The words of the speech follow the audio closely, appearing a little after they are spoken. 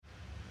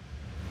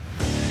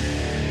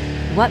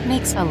What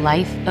makes a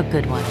life a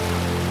good one?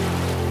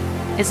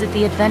 Is it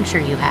the adventure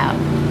you have?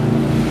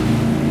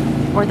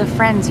 Or the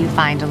friends you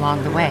find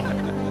along the way?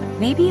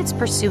 Maybe it's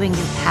pursuing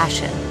your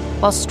passion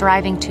while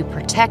striving to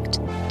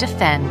protect,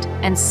 defend,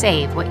 and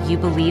save what you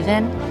believe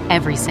in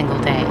every single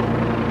day.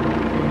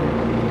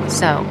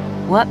 So,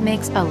 what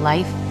makes a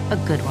life a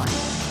good one?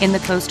 In the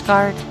Coast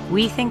Guard,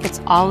 we think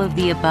it's all of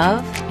the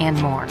above and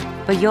more,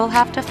 but you'll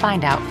have to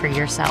find out for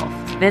yourself.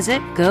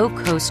 Visit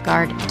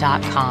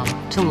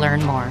gocoastguard.com to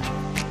learn more.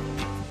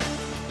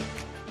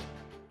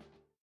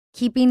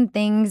 Keeping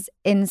things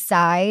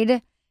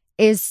inside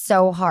is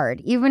so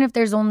hard. Even if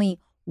there's only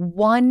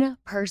one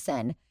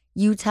person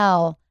you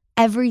tell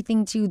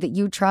everything to that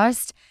you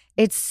trust,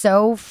 it's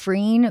so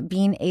freeing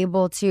being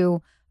able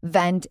to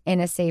vent in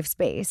a safe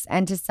space.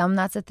 And to some,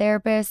 that's a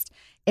therapist.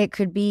 It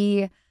could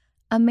be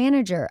a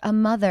manager, a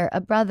mother, a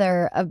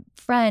brother, a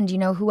friend,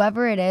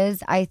 whoever it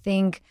is. I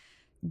think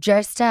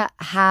just to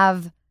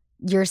have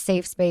your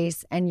safe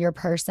space and your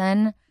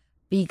person,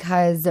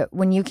 because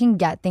when you can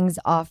get things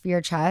off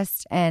your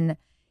chest and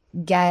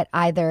get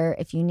either,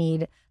 if you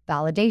need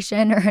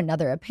validation or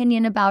another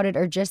opinion about it,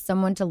 or just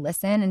someone to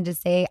listen and to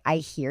say, I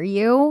hear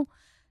you,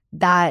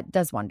 that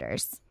does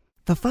wonders.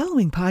 The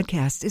following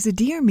podcast is a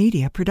Dear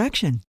Media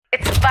production.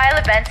 It's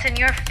Violet Benson,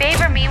 your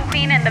favorite meme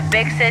queen and the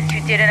big sis you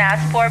didn't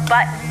ask for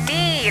but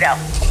need.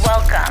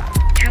 Welcome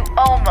to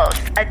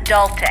Almost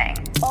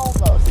Adulting.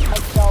 Almost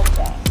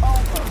Adulting.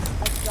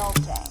 Almost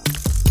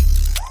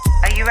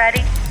Adulting. Are you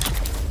ready?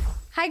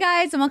 Hi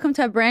guys, and welcome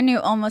to a brand new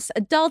Almost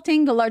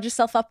Adulting, the largest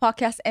self-help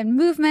podcast and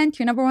movement,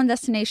 your number one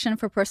destination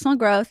for personal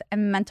growth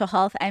and mental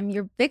health. I'm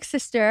your big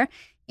sister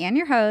and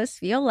your host,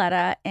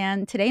 Violetta,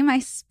 and today my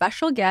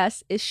special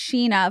guest is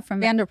Scheana from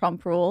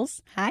Vanderpump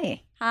Rules.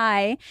 Hi.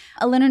 Hi.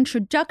 A little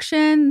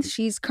introduction.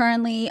 She's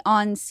currently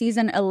on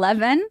season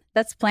 11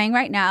 that's playing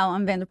right now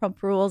on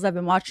Vanderpump Rules. I've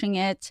been watching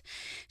it.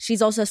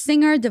 She's also a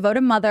singer, devoted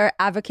mother,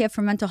 advocate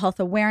for mental health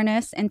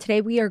awareness. And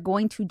today we are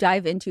going to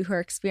dive into her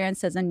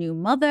experience as a new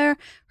mother,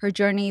 her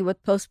journey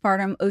with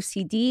postpartum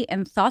OCD,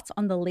 and thoughts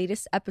on the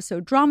latest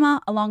episode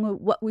drama, along with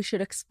what we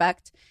should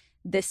expect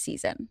this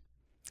season.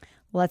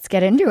 Let's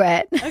get into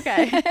it.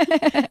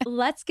 Okay.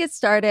 Let's get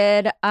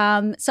started.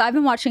 So I've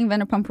been watching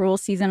Vanderpump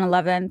Rules season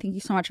 11. Thank you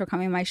so much for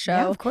coming on my show.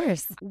 Yeah, of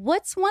course.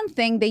 What's one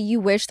thing that you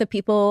wish that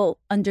people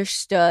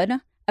understood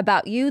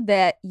about you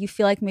that you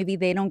feel like maybe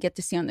they don't get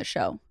to see on the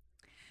show?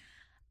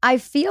 I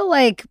feel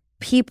like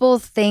people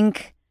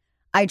think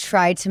I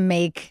try to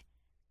make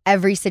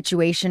every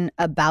situation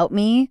about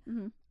me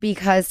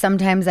because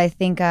sometimes I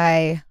think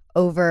I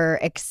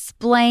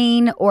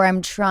over-explain or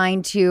I'm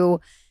trying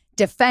to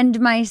defend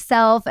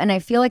myself, and I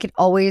feel like it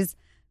always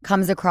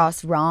comes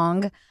across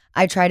wrong.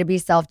 I try to be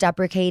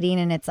self-deprecating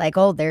and it's like,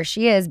 oh, there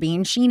she is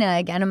being Scheana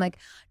again. I'm like,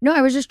 no,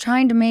 I was just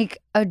trying to make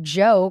a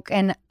joke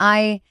and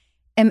I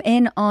am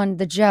in on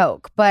the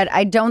joke, but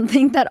I don't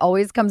think that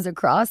always comes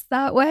across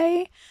that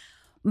way.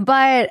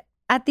 But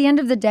at the end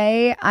of the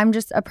day, I'm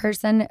just a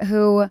person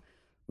who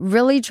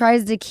really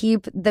tries to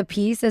keep the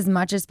peace as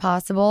much as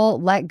possible,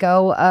 let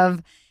go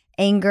of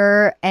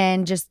anger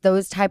and just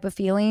those type of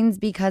feelings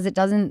because it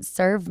doesn't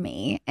serve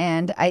me.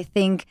 And I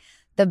think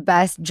the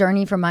best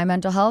journey for my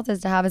mental health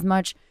is to have as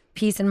much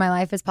peace in my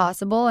life as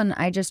possible. And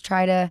I just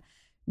try to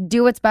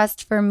do what's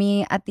best for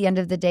me at the end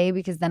of the day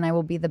because then I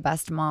will be the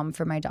best mom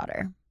for my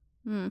daughter.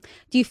 Do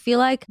you feel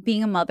like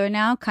being a mother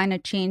now kind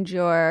of changed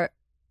your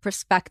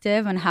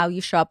perspective on how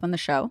you show up on the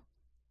show?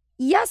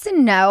 Yes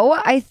and no.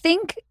 I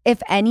think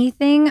if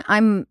anything,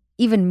 I'm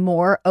even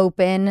more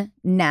open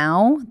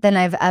now than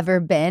I've ever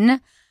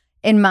been.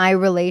 In my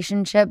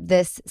relationship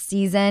this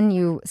season,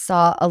 you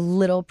saw a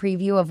little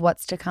preview of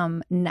what's to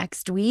come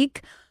next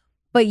week,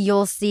 but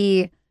you'll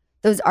see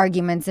those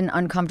arguments and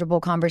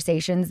uncomfortable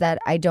conversations that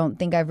I don't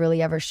think I've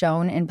really ever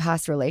shown in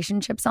past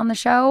relationships on the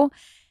show.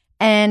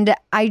 And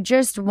I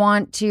just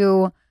want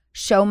to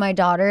show my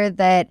daughter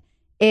that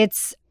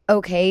it's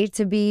okay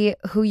to be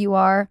who you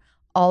are,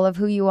 all of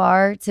who you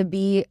are, to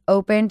be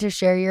open to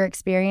share your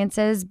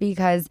experiences,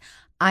 because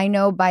I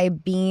know by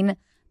being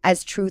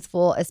as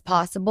truthful as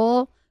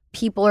possible,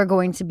 people are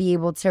going to be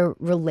able to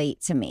relate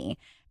to me.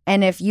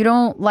 And if you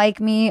don't like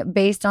me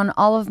based on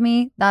all of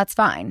me, that's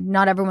fine.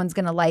 Not everyone's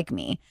going to like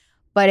me.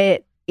 But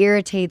it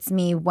irritates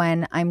me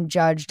when I'm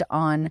judged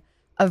on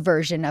a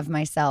version of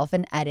myself,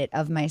 an edit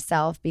of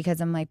myself, because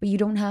I'm like, but you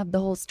don't have the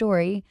whole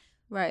story.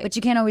 Right. But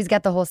you can't always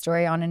get the whole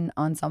story on an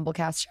ensemble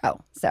cast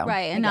show. So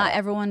right. And not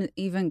everyone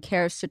even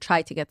cares to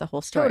try to get the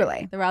whole story.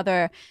 Totally. They're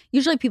rather,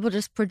 usually people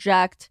just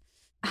project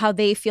how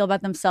they feel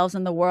about themselves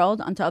and the world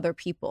onto other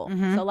people.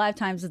 So a lot of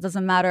times it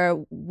doesn't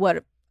matter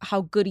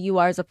how good you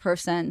are as a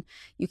person.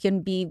 You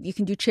can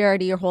do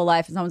charity your whole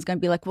life and someone's going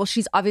to be like, well,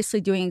 she's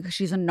obviously doing it because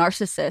she's a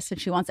narcissist and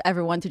she wants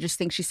everyone to just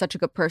think she's such a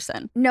good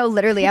person. No,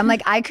 literally. I'm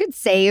like, I could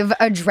save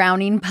a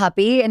drowning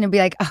puppy and it'd be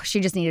like, oh, she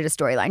just needed a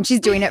storyline. She's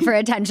doing it for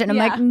attention. I'm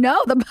like,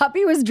 no, the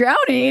puppy was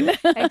drowning.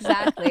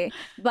 Exactly.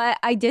 But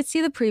I did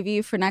see the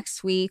preview for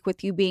next week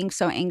with you being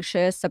so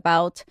anxious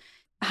about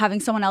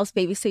having someone else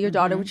babysit your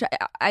daughter, which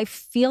I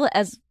feel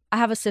as I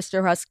have a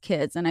sister who has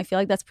kids, and I feel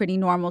like that's pretty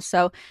normal.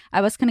 So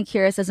I was kind of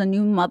curious, as a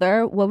new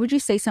mother, what would you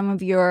say some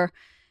of your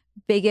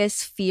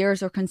biggest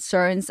fears or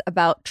concerns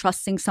about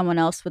trusting someone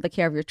else with the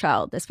care of your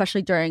child,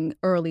 especially during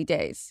early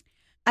days?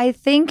 I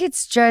think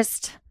it's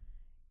just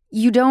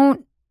you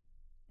don't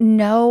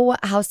know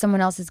how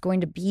someone else is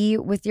going to be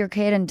with your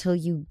kid until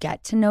you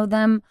get to know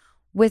them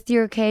with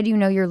your kid. You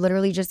know, you're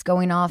literally just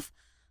going off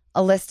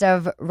a list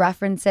of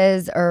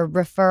references or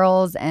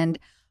referrals and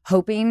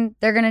hoping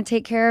they're going to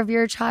take care of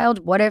your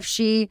child. What if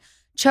she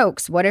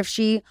chokes? What if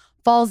she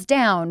falls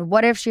down?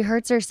 What if she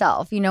hurts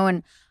herself? You know,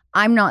 and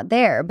I'm not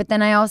there. But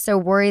then I also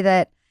worry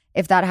that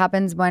if that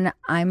happens when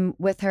I'm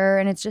with her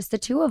and it's just the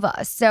two of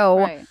us. So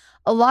Right.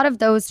 a lot of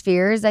those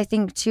fears, I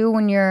think, too,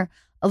 when you're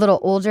a little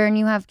older and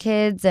you have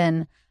kids,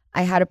 and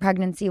I had a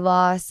pregnancy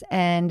loss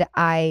and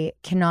I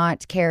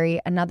cannot carry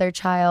another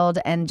child,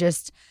 and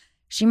just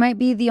she might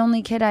be the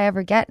only kid I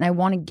ever get, and I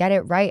want to get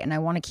it right, and I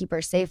want to keep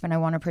her safe, and I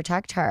want to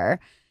protect her.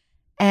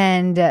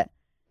 And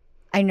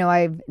I know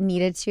I've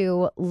needed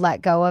to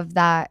let go of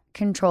that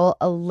control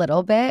a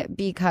little bit,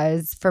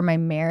 because for my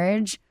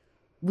marriage,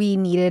 we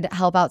needed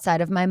help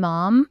outside of my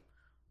mom,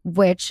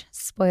 which,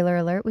 spoiler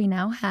alert, we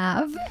now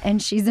have.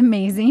 And she's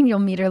amazing. You'll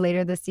meet her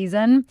later this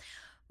season.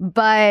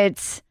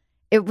 But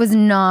it was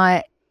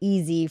not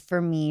easy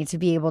for me to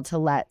be able to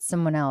let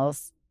someone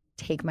else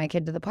take my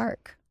kid to the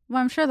park.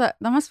 Well, I'm sure that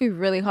must be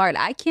really hard.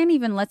 I can't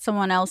even let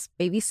someone else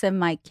babysit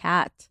my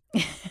cat.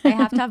 I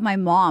have to have my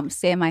mom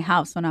stay in my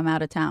house when I'm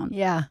out of town.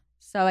 Yeah.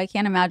 So I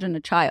can't imagine a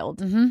child.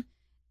 Mm-hmm.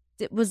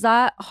 Was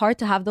that hard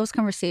to have those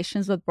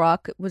conversations with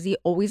Brock? Was he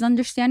always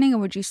understanding, or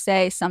would you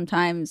say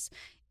sometimes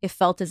it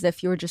felt as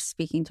if you were just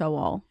speaking to a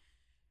wall?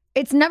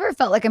 It's never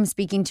felt like I'm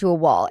speaking to a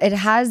wall. It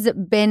has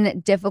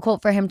been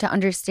difficult for him to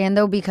understand,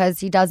 though, because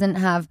he doesn't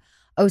have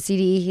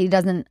OCD. He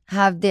doesn't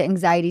have the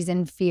anxieties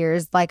and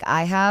fears like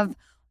I have.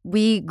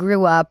 We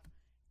grew up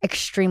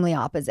extremely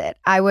opposite.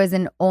 I was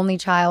an only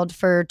child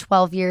for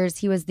 12 years.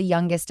 He was the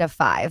youngest of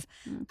 5.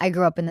 I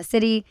grew up in the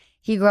city.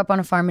 He grew up on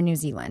a farm in New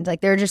Zealand. Like,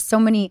 there are just so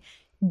many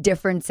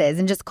differences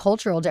and just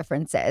cultural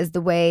differences.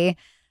 The way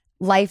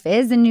life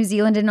is in New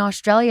Zealand and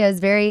Australia is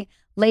very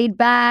laid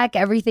back.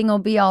 Everything will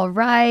be all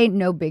right.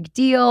 No big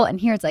deal. And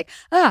here it's like,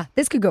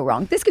 this could go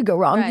wrong. This could go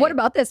wrong. Right. What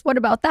about this? What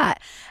about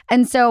that?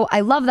 And so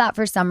I love that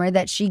for Summer,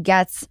 that she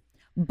gets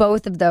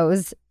both of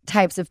those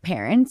types of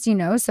parents, you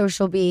know, so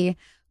she'll be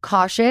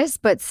cautious,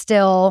 but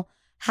still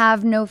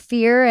have no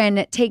fear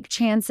and take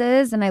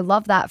chances. And I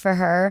love that for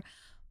her.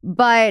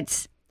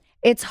 But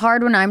it's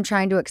hard when I'm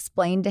trying to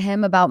explain to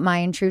him about my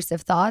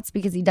intrusive thoughts,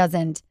 because he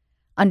doesn't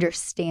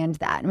understand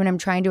that. And when I'm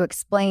trying to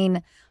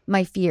explain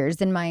my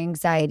fears and my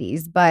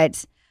anxieties,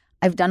 but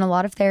I've done a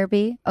lot of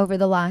therapy over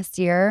the last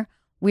year.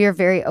 We are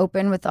very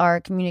open with our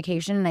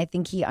communication, and I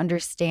think he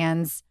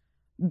understands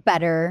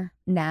better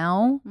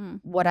now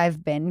what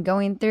I've been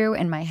going through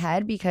in my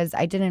head, because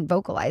I didn't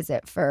vocalize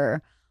it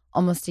for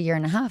almost a year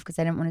and a half because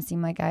I didn't want to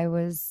seem like I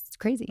was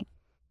crazy.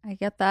 I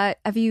get that.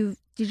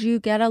 Did you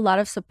get a lot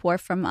of support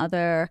from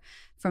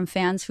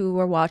fans who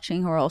were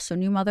watching who are also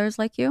new mothers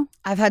like you?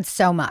 I've had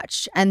so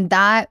much, and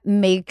that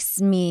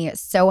makes me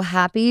so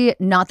happy.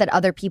 Not that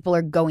other people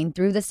are going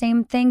through the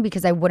same thing,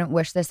 because I wouldn't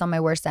wish this on my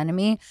worst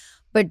enemy,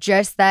 but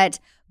just that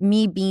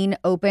me being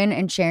open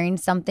and sharing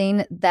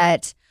something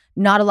that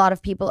not a lot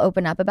of people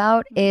open up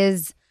about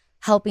is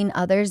helping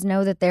others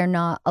know that they're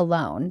not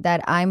alone,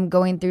 that I'm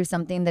going through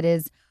something that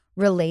is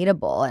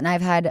relatable. And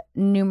I've had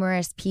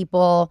numerous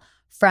people,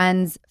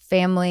 friends,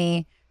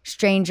 family,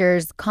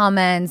 strangers,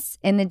 comments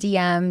in the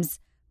DMs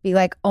be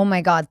like, oh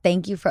my God,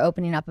 thank you for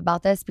opening up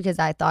about this, because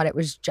I thought it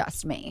was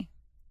just me.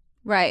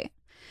 Right.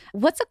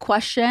 What's a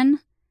question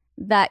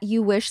that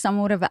you wish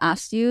someone would have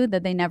asked you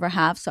that they never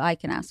have, so I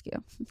can ask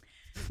you?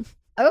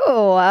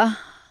 Oh,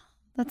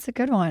 that's a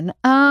good one.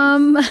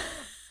 I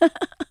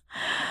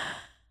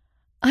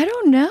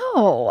don't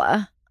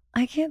know.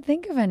 I can't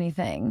think of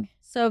anything.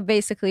 So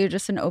basically, you're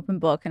just an open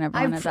book, and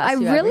everyone has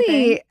asked you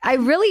I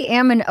really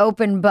am an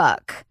open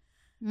book.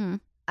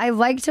 everything. I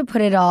like to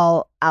put it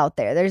all out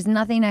there. There's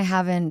nothing I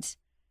haven't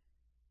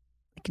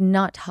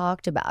not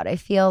talked about. I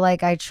feel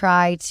like I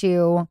try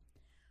to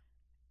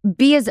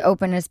be as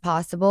open as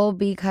possible,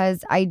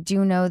 because I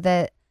do know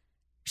that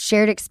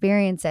shared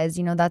experiences,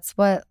 you know, that's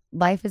what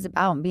life is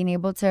about. Being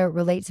able to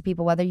relate to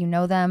people, whether you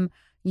know them,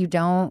 you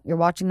don't, you're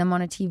watching them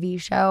on a TV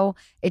show.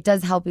 It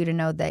does help you to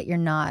know that you're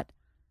not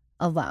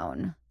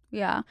alone.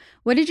 Yeah.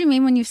 What did you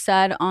mean when you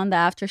said on the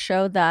after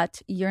show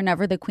that you're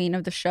never the queen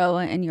of the show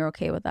and you're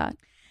okay with that?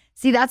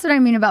 See, that's what I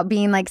mean about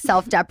being like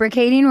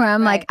self-deprecating, where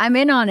I'm like, I'm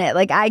in on it.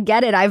 Like, I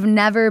get it. I've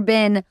never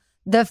been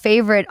the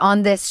favorite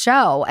on this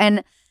show.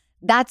 And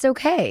that's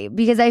okay,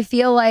 because I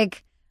feel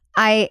like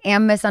I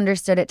am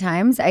misunderstood at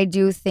times. I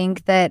do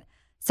think that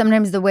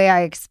sometimes the way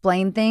I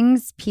explain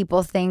things,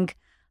 people think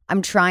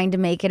I'm trying to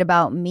make it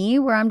about me,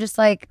 where I'm just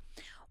like,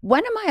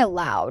 when am I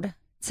allowed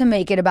to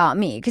make it about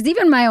me? Because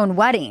even my own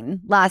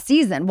wedding last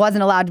season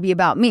wasn't allowed to be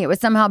about me. It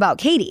was somehow about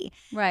Katie.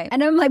 Right.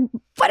 And I'm like,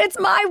 but it's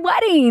my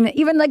wedding.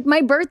 Even like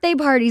my birthday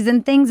parties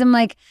and things, I'm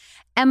like,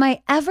 am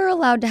I ever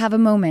allowed to have a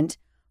moment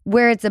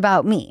where it's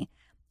about me.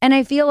 And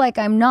I feel like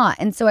I'm not.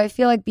 And so I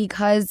feel like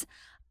because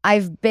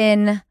I've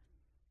been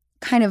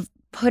kind of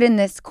put in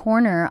this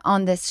corner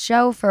on this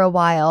show for a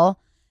while,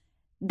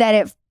 that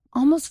it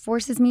almost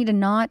forces me to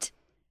not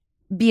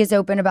be as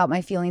open about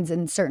my feelings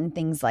and certain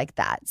things like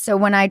that. So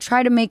when I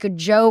try to make a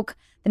joke,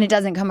 then it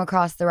doesn't come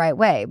across the right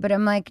way. But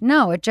I'm like,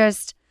 no,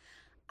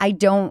 I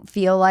don't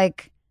feel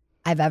like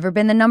I've ever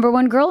been the number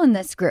one girl in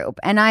this group.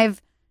 And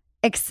I've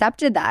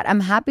accepted that. I'm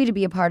happy to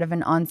be a part of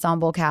an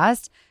ensemble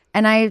cast,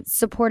 and I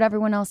support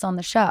everyone else on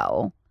the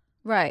show.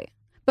 Right.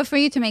 But for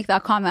you to make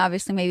that comment,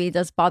 obviously maybe it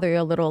does bother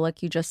you a little.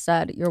 Like you just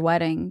said, your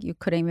wedding, you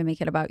couldn't even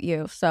make it about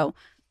you. So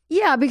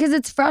yeah, because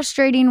it's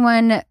frustrating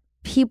when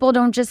people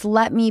don't just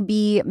let me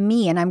be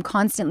me, and I'm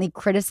constantly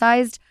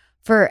criticized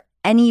for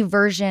any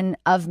version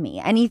of me.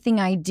 Anything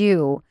I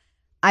do,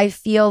 I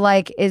feel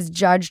like is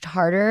judged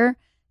harder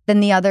than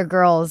the other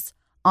girls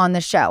on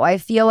the show. I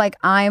feel like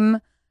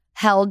I'm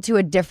held to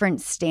a different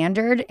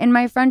standard in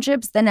my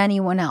friendships than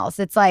anyone else.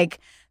 It's like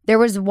there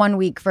was one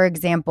week, for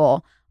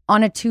example,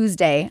 on a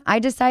Tuesday, I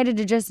decided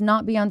to just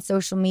not be on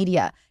social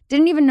media.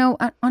 Didn't even know,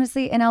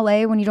 honestly, in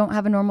LA, when you don't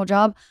have a normal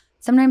job,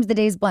 sometimes the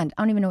days blend.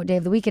 I don't even know what day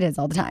of the week it is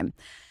all the time.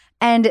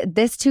 And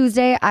this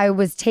Tuesday, I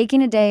was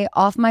taking a day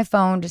off my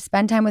phone to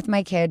spend time with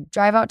my kid,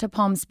 drive out to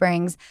Palm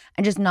Springs,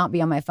 and just not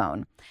be on my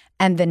phone.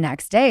 And the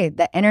next day,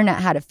 the internet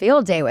had a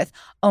field day with,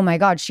 oh my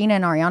God, Scheana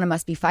and Ariana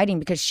must be fighting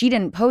because she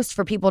didn't post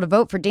for people to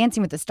vote for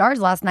Dancing with the Stars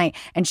last night,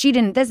 and she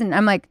didn't this. And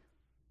I'm like,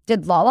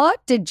 did Lala,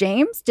 did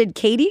James, did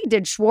Katie,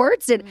 did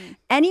Schwartz, did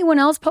anyone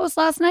else post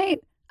last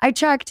night? I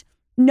checked,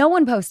 no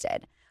one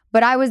posted.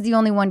 But I was the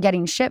only one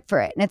getting shit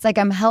for it. And it's like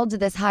I'm held to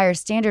this higher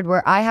standard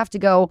where I have to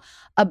go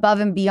above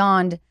and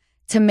beyond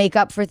to make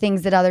up for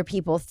things that other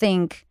people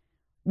think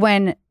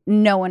when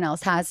no one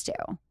else has to.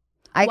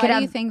 Why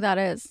do you think that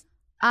is?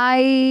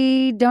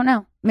 I don't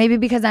know. Maybe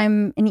because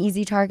I'm an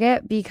easy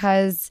target,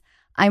 because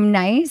I'm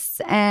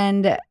nice,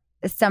 and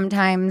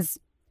sometimes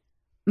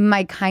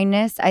my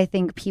kindness, I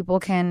think people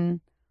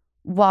can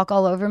walk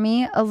all over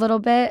me a little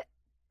bit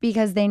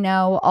because they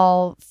know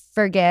I'll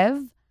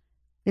forgive,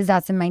 because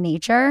that's in my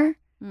nature.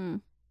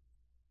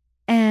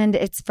 And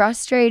it's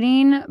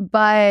frustrating,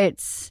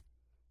 but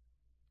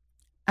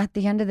at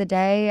the end of the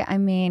day, I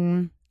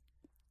mean,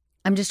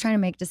 I'm just trying to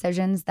make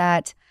decisions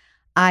that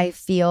I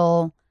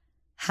feel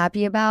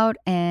happy about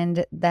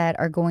and that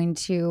are going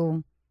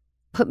to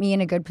put me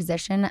in a good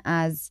position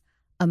as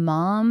a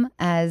mom,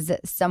 as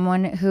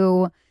someone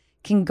who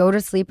can go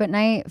to sleep at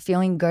night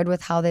feeling good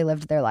with how they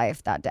lived their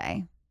life that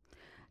day.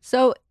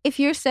 So if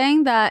you're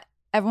saying that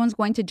everyone's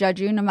going to judge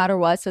you no matter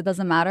what, so it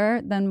doesn't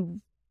matter,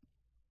 then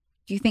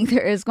do you think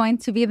there is going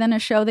to be then a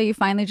show that you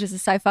finally just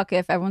decide, fuck it,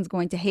 if everyone's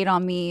going to hate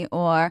on me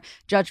or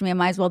judge me, I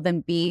might as well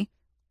then be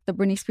the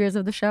Britney Spears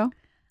of the show?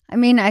 I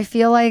mean, I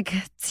feel like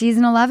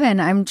season 11,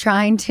 I'm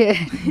trying to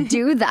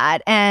do that.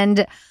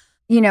 And,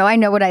 you know, I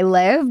know what I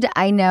lived.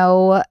 I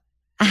know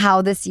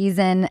how the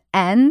season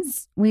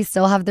ends. We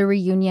still have the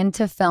reunion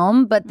to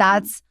film, but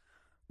that's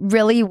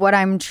really what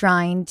I'm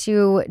trying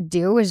to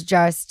do, is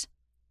just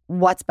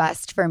what's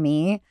best for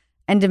me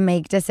and to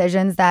make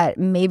decisions that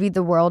maybe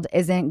the world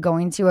isn't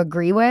going to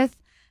agree with,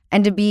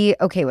 and to be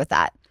okay with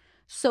that.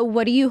 So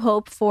what do you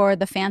hope for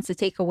the fans to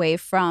take away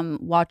from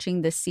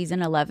watching this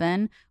season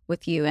 11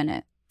 with you in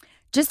it?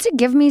 Just to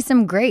give me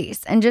some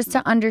grace, and just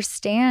to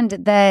understand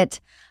that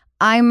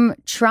I'm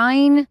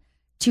trying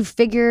to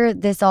figure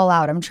this all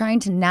out. I'm trying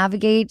to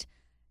navigate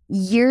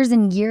years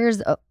and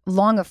years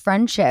long of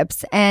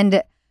friendships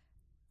and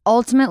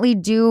ultimately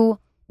do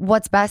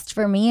what's best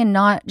for me, and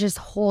not just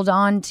hold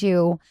on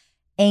to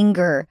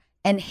anger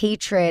and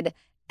hatred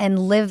and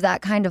live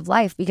that kind of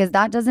life, because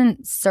that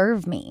doesn't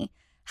serve me.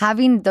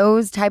 Having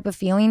those type of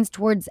feelings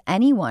towards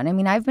anyone. I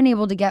mean, I've been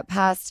able to get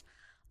past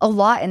a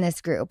lot in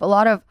this group, a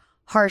lot of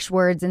harsh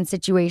words and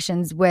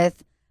situations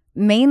with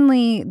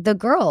mainly the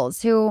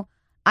girls who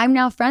I'm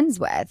now friends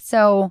with.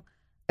 So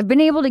I've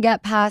been able to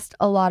get past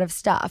a lot of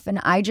stuff. And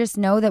I just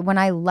know that when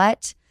I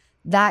let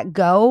that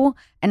go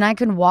and I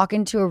can walk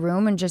into a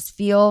room and just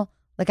feel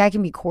like I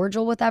can be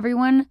cordial with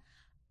everyone,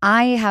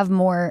 I have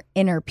more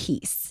inner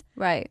peace.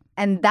 Right.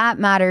 And that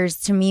matters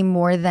to me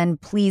more than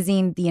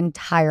pleasing the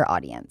entire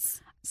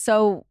audience.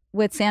 So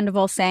with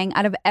Sandoval saying,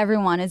 out of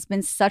everyone, it's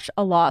been such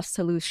a loss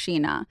to lose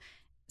Scheana.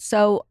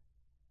 So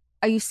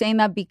are you saying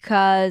that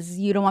because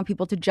you don't want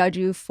people to judge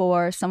you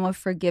for someone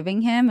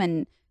forgiving him?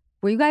 And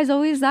were you guys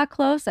always that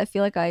close? I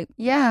feel like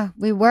Yeah,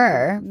 we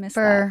were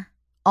for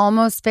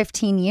almost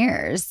 15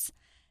 years.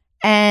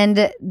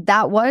 And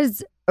that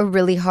was a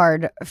really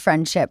hard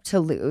friendship to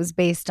lose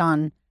based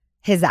on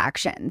his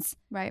actions.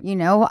 Right. You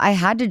know, I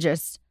had to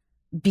just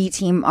be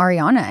Team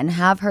Ariana and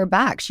have her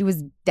back. She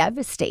was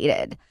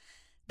devastated.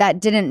 That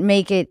didn't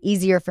make it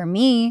easier for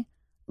me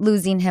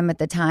losing him at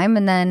the time.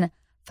 And then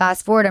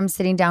fast forward, I'm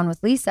sitting down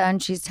with Lisa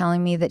and she's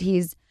telling me that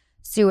he's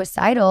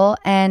suicidal,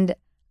 and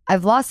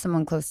I've lost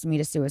someone close to me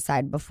to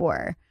suicide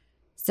before.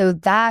 So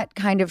that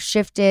kind of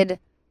shifted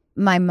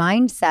my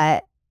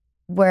mindset,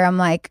 where I'm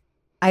like,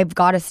 I've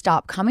got to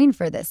stop coming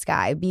for this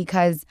guy,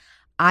 because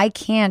I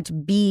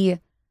can't be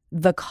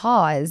the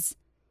cause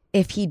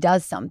if he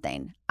does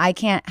something. I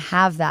can't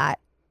have that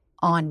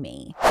on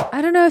me.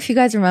 I don't know if you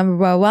guys remember,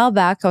 but a while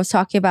back I was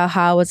talking about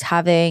how I was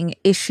having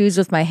issues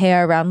with my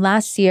hair around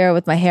last year,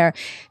 with my hair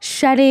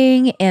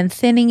shedding and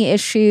thinning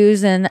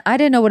issues, and I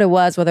didn't know what it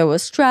was, whether it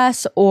was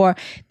stress or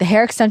the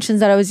hair extensions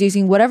that I was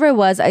using. Whatever it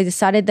was, I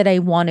decided that I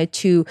wanted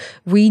to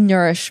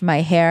re-nourish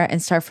my hair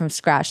and start from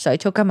scratch. So I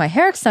took out my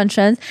hair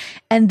extensions,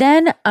 and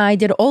then I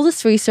did all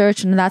this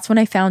research, and that's when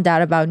I found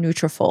out about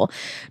Nutrafol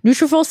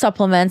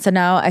supplements, and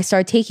now I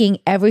started taking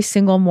every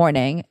single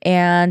morning.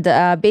 And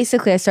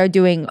basically I started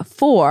doing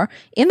 4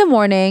 in the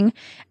morning,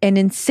 and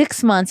in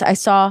 6 months I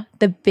saw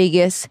the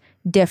biggest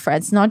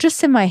difference, not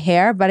just in my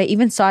hair, but I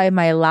even saw it in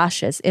my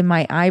lashes, in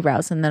my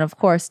eyebrows, and then of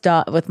course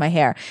with my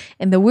hair.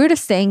 And the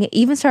weirdest thing, it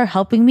even started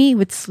helping me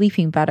with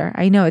sleeping better.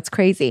 I know, it's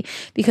crazy,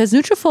 because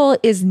Nutrafol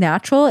is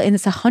natural and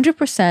it's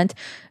 100%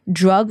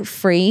 drug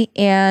free,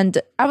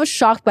 and I was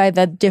shocked by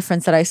the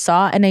difference that I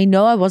saw, and I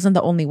know I wasn't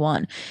the only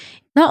one.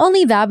 Not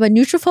only that, but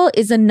Nutrafol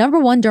is the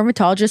 #1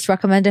 dermatologist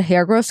recommended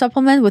hair growth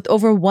supplement with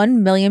over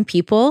 1 million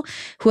people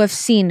who have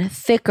seen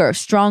thicker,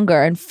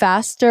 stronger, and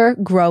faster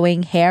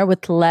growing hair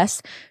with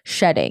less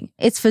shedding.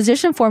 It's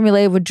physician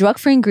formulated with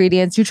drug-free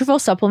ingredients.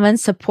 Nutrafol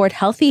supplements support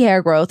healthy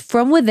hair growth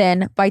from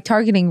within by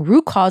targeting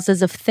root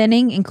causes of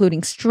thinning,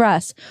 including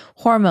stress,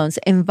 hormones,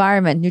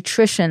 environment,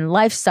 nutrition,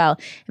 lifestyle,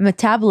 and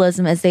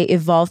metabolism as they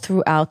evolve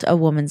throughout a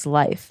woman's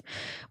life.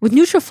 With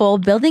Nutrafol,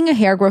 building a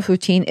hair growth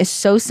routine is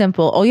so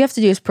simple. All you have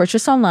to do is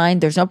purchase online.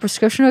 There's no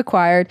prescription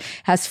required,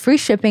 has free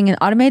shipping and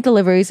automated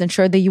deliveries,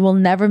 ensure that you will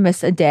never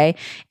miss a day,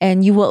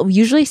 and you will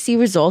usually see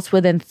results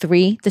within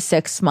 3 to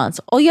 6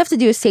 months. All you have to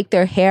do is take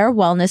their hair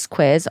wellness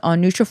quiz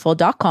on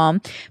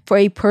Nutrafol.com for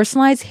a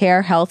personalized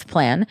hair health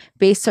plan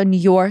based on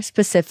your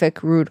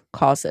specific root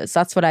causes.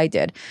 That's what I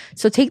did.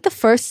 So take the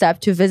first step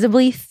to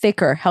visibly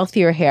thicker,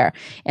 healthier hair.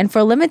 And for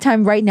a limited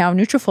time right now,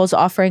 Nutrafol is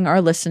offering our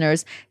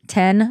listeners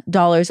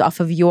 $10 off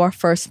of your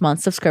first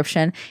month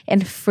subscription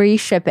and free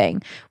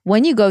shipping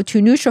when you go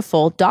to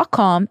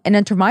Nutrafol.com and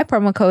enter my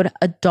promo code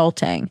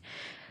ADULTING.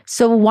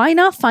 So why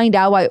not find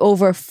out why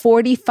over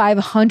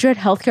 4,500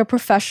 healthcare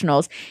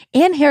professionals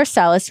and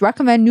hairstylists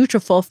recommend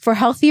Nutrafol for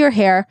healthier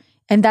hair,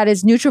 and that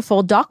is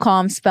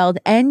Nutrafol.com, spelled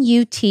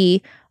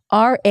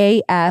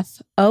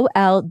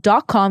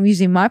Nutrafol.com,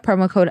 using my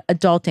promo code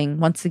ADULTING.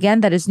 Once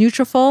again, that is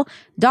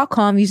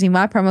Nutrafol.com, using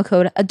my promo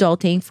code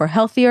ADULTING for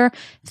healthier,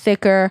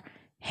 thicker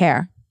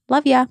hair.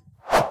 Love ya.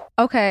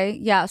 Okay,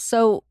 yeah.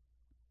 So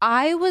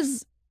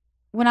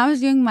when I was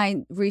doing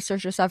my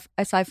research or stuff,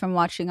 aside from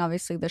watching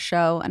obviously the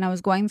show, and I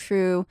was going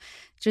through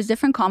just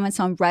different comments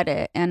on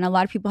Reddit, and a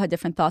lot of people had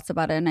different thoughts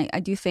about it. And I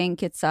do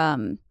think it's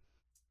a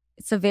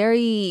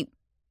very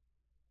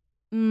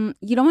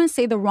you don't want to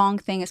say the wrong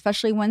thing,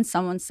 especially when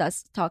someone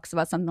talks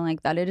about something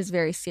like that. It is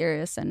very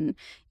serious, and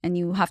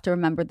you have to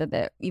remember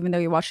that even though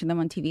you're watching them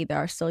on TV, they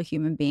are still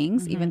human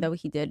beings, even though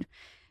he did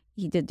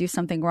do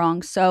something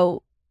wrong.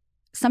 So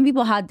some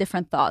people had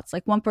different thoughts.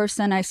 Like one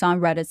person I saw on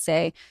Reddit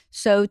say,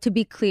 so to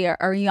be clear,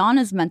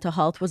 Ariana's mental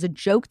health was a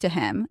joke to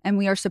him, and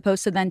we are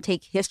supposed to then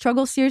take his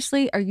struggle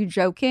seriously? Are you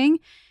joking?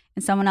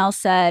 And someone else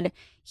said,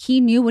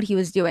 he knew what he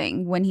was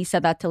doing when he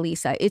said that to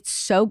Lisa. It's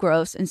so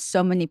gross and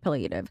so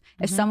manipulative.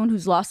 As someone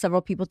who's lost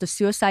several people to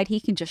suicide, he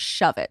can just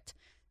shove it.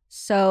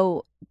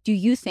 So do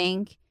you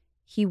think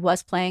he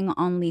was playing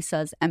on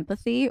Lisa's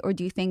empathy, or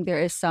do you think there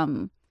is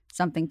something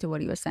to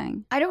what he was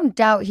saying? I don't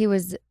doubt he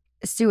was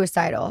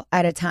suicidal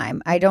at a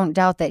time. I don't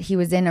doubt that he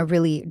was in a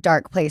really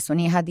dark place when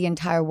he had the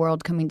entire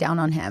world coming down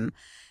on him.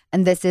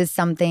 And this is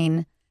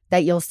something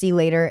that you'll see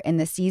later in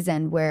the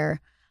season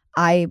where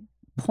I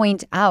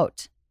point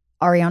out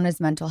Ariana's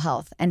mental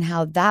health and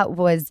how that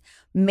was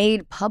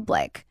made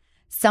public,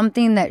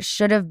 something that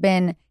should have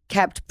been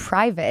kept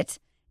private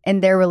in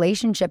their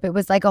relationship. It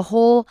was like a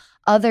whole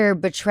other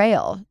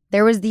betrayal.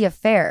 There was the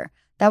affair.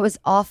 That was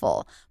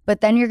awful. But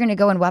then you're going to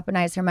go and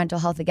weaponize her mental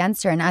health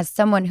against her. And as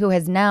someone who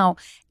has now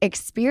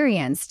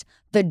experienced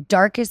the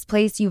darkest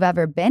place you've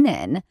ever been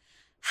in,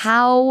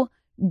 how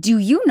do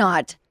you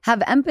not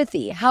have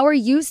empathy? How are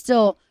you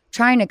still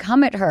trying to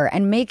come at her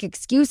and make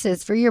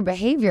excuses for your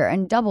behavior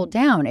and double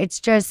down? It's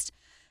just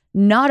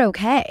not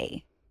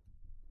okay.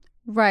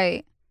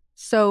 Right.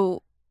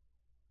 So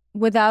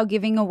without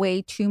giving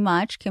away too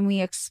much, can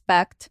we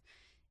expect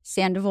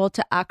Sandoval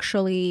to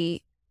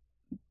actually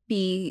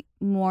be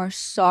more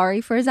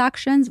sorry for his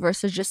actions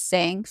versus just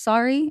saying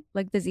sorry?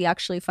 Like, does he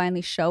actually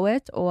finally show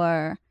it?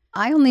 Or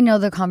I only know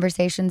the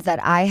conversations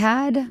that I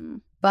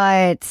had,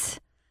 but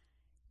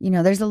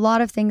there's a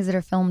lot of things that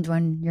are filmed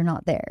when you're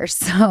not there.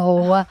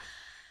 So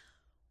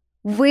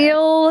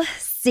we'll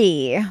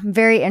see. I'm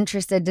very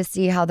interested to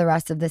see how the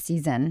rest of the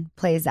season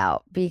plays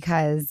out,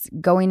 because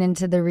going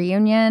into the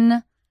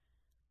reunion,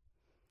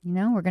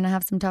 we're going to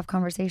have some tough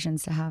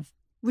conversations to have.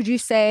 Would you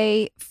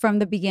say from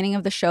the beginning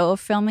of the show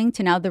of filming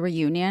to now the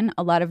reunion,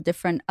 a lot of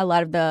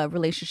the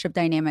relationship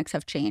dynamics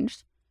have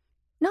changed?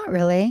 Not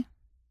really.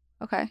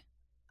 Okay.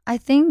 I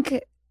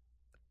think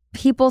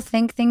people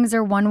think things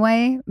are one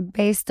way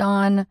based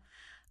on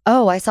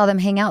oh, I saw them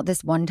hang out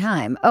this one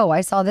time. Oh,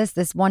 I saw this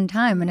one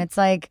time. And it's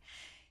like,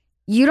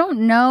 you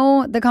don't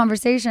know the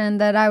conversation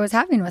that I was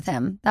having with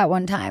him that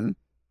one time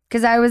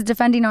because I was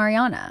defending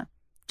Ariana.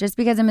 Just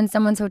because I'm in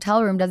someone's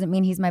hotel room doesn't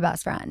mean he's my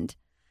best friend.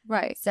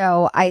 Right.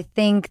 So I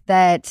think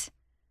that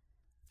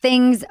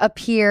things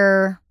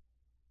appear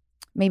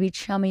maybe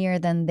chummier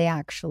than they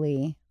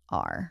actually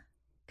are.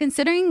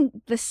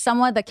 Considering the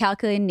somewhat the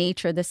calculated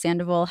nature that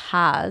Sandoval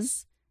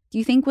has, do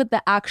you think with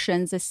the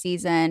actions this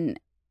season,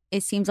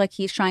 it seems like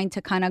he's trying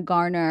to kind of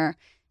garner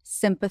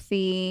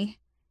sympathy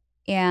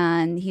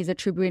and he's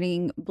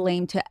attributing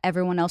blame to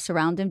everyone else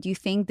around him? Do you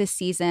think this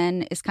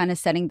season is kind of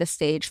setting the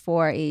stage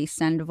for a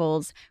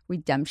Sandoval's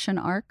redemption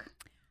arc?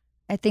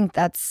 I think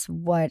that's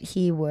what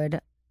he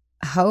would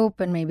hope,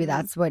 and maybe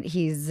that's what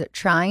he's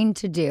trying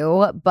to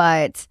do,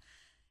 but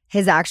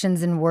his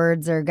actions and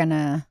words are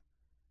gonna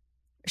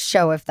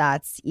show if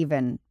that's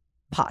even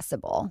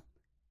possible.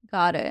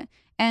 Got it.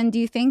 And do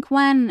you think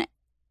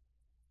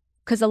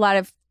because a lot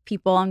of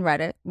people on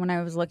Reddit, when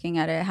I was looking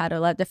at it, had a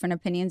lot of different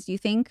opinions, do you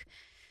think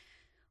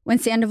when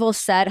Sandoval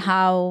said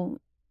how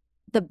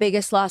the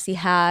biggest loss he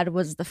had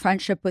was the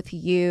friendship with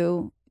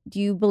you, do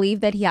you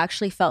believe that he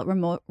actually felt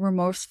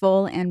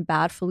remorseful and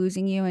bad for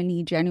losing you and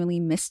he genuinely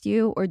missed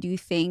you? Or do you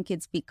think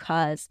it's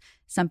because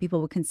some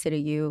people would consider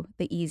you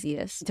the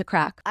easiest to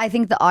crack? I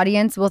think the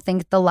audience will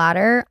think the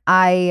latter.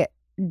 I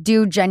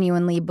do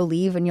genuinely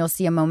believe, and you'll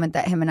see a moment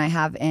that him and I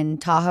have in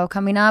Tahoe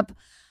coming up,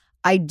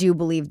 I do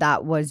believe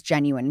that was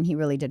genuine and he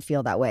really did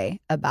feel that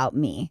way about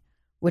me,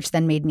 which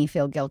then made me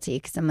feel guilty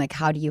because I'm like,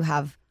 how do you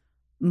have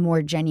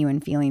more genuine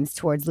feelings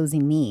towards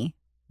losing me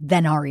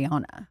than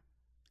Ariana?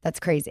 That's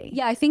crazy.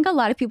 Yeah, I think a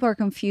lot of people are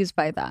confused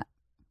by that.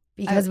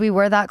 Because we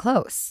were that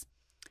close.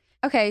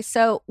 Okay,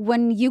 so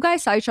when you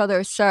guys saw each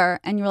other, sir,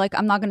 and you were like,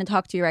 I'm not going to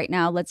talk to you right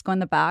now, let's go in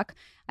the back.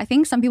 I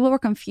think some people were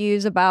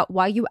confused about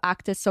why you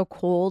acted so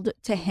cold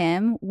to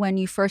him when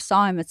you first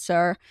saw him at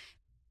Sir,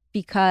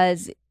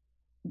 because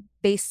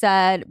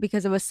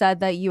it was said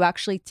that you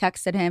actually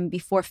texted him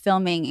before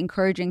filming,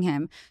 encouraging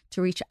him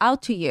to reach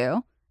out to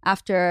you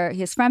after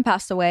his friend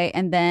passed away,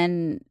 and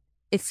then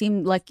it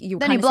seemed like you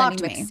were kind of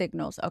sending mixed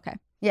signals. Okay.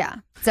 Yeah.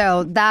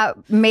 So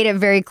that made it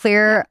very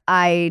clear.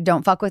 I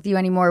don't fuck with you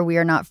anymore. We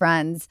are not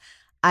friends.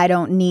 I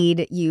don't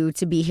need you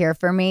to be here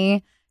for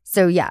me.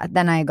 So yeah,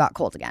 then I got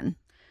cold again.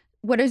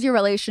 What does your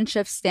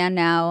relationship stand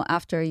now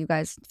after you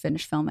guys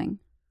finished filming?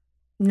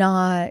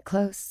 Not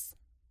close.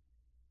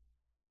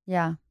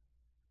 Yeah.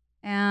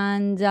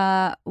 And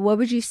what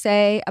would you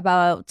say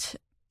about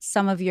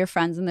some of your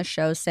friends in the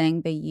show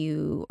saying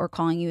that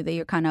calling you that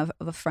you're kind of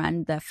a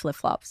friend that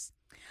flip-flops?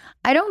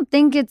 I don't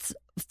think it's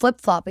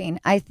flip-flopping.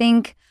 I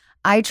think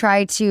I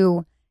try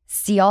to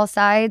see all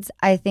sides.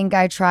 I think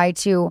I try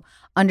to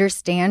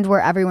understand where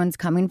everyone's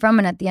coming from.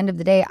 And at the end of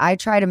the day, I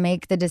try to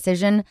make the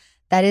decision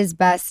that is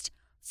best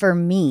for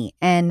me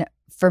and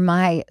for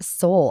my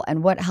soul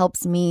and what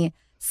helps me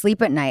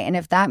sleep at night. And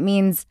if that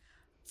means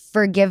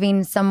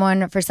forgiving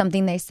someone for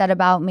something they said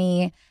about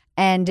me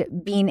and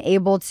being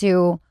able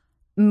to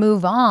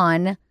move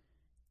on,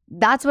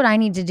 that's what I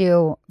need to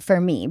do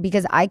for me,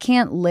 because I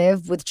can't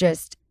live with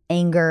just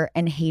anger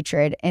and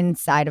hatred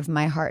inside of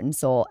my heart and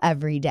soul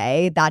every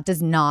day. That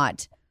does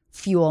not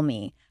fuel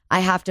me. I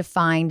have to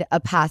find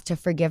a path to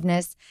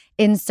forgiveness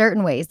in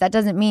certain ways. That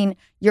doesn't mean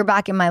you're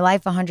back in my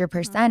life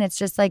 100%. It's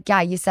just like,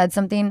 yeah, you said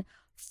something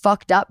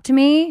fucked up to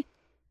me.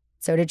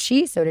 So did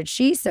she, so did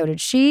she, so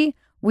did she.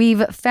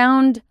 We've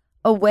found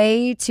a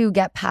way to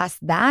get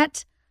past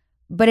that,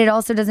 but it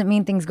also doesn't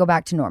mean things go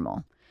back to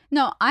normal.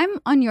 No, I'm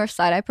on your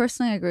side. I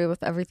personally agree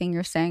with everything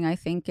you're saying. I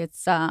think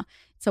it's a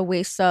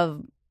waste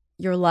of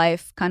your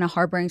life kind of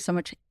harboring so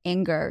much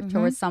anger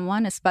towards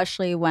someone,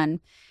 especially when,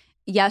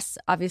 yes,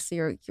 obviously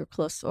you're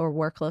close or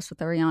were close with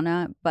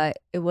Ariana, but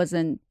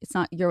it's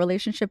not your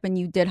relationship, and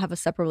you did have a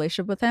separate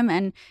relationship with him,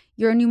 and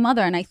you're a new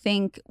mother. And I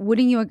think,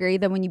 wouldn't you agree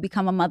that when you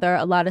become a mother,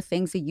 a lot of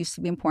things that used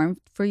to be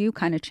important for you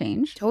kind of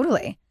change?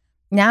 Totally.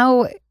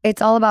 Now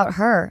it's all about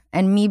her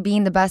and me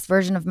being the best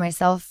version of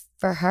myself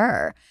for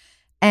her.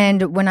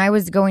 And when I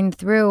was going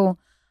through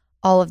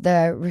all of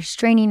the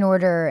restraining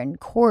order and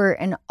court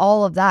and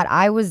all of that,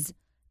 I was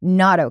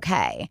not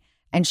okay.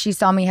 And she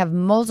saw me have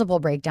multiple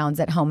breakdowns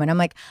at home. And I'm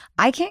like,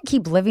 I can't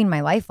keep living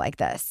my life like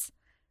this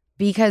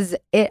because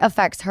it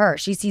affects her.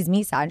 She sees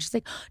me sad. And she's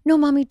like, no,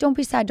 mommy, don't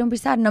be sad. Don't be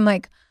sad. And I'm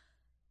like,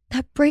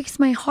 that breaks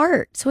my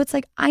heart. So it's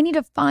like, I need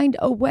to find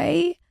a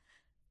way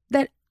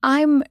that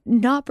I'm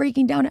not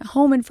breaking down at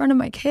home in front of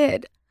my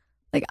kid.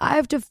 Like, I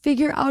have to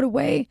figure out a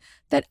way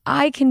that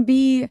I can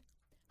be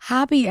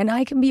happy and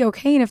I can be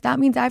okay. And if that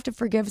means I have to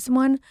forgive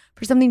someone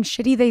for something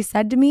shitty they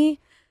said to me,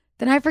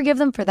 then I forgive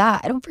them for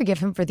that. I don't forgive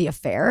him for the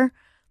affair.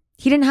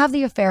 He didn't have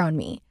the affair on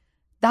me.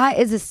 That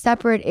is a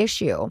separate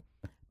issue.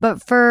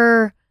 But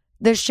for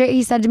the shit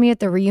he said to me at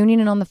the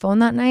reunion and on the phone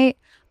that night,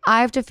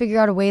 I have to figure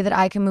out a way that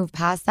I can move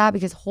past that,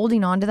 because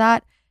holding on to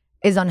that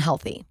is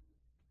unhealthy.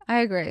 I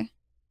agree.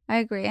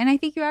 And I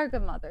think you are a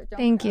good mother.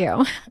 Thank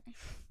you.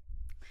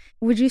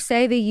 would you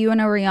say that you and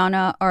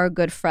Ariana are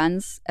good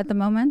friends at the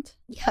moment?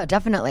 Yeah,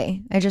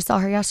 definitely. I just saw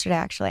her yesterday,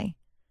 actually.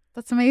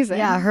 That's amazing.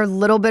 Yeah, her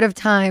little bit of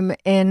time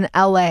in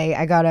LA,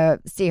 I got to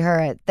see her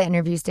at the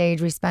interview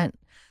stage. We spent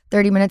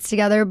 30 minutes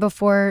together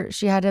before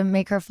she had to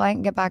make her flight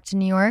and get back to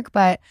New York.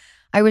 But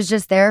I was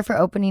just there for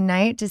opening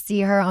night to see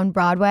her on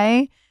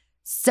Broadway.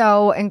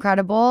 So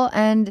incredible.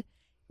 And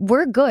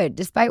we're good.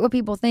 Despite what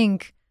people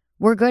think,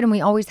 we're good, and we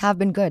always have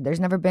been good. There's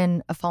never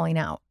been a falling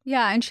out.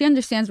 Yeah, and she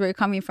understands where you're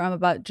coming from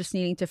about just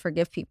needing to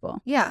forgive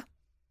people. Yeah.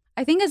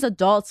 I think as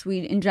adults,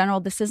 in general,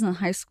 this isn't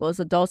high school. As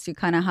adults, you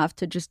kind of have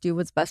to just do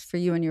what's best for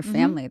you and your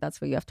family. That's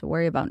what you have to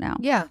worry about now.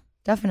 Yeah,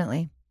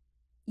 definitely.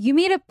 You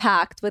made a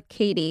pact with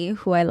Katie,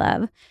 who I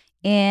love,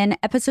 in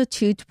episode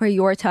 2 to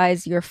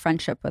prioritize your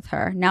friendship with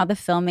her. Now the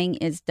filming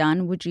is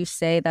done. Would you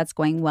say that's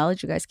going well?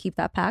 Did you guys keep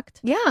that pact?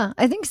 Yeah,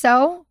 I think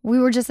so. We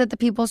were just at the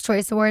People's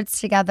Choice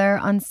Awards together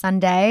on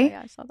Sunday.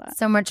 Yeah, I saw that.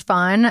 So much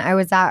fun. I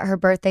was at her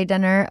birthday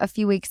dinner a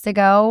few weeks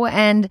ago,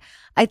 and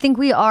I think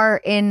we are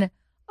in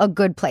a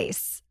good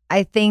place.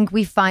 I think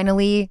we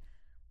finally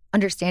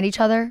understand each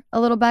other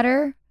a little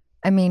better.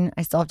 I mean,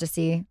 I still have to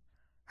see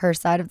her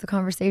side of the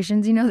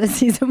conversations, this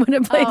season when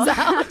it plays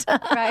out.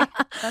 Right.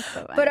 That's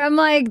so funny. But I'm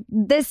like,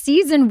 this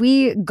season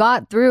we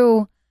got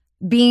through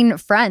being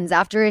friends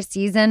after a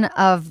season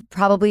of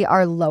probably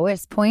our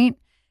lowest point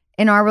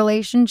in our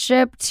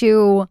relationship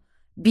to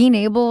being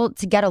able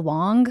to get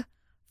along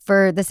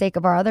for the sake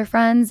of our other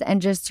friends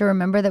and just to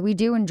remember that we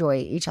do enjoy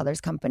each other's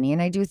company.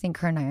 And I do think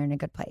her and I are in a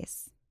good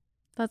place.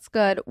 That's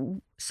good.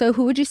 So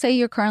who would you say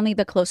you're currently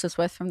the closest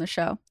with from the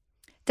show?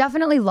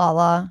 Definitely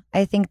Lala.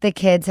 I think the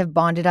kids have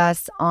bonded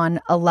us on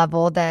a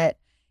level that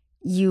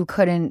you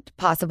couldn't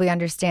possibly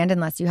understand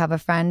unless you have a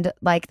friend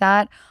like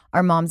that.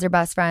 Our moms are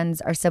best friends.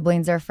 Our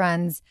siblings are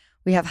friends.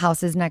 We have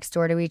houses next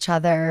door to each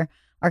other.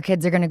 Our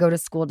kids are going to go to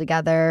school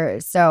together.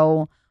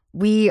 So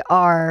we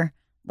are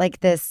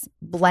like this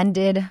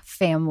blended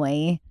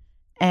family,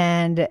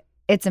 and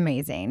it's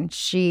amazing.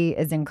 She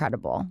is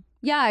incredible.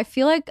 Yeah, I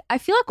feel like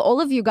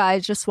all of you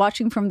guys, just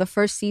watching from the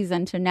first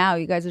season to now,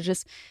 you guys have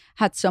just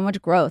had so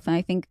much growth. And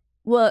I think,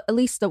 well, at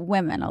least the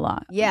women a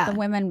lot. Yeah. The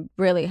women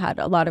really had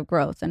a lot of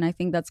growth. And I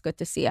think that's good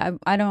to see. I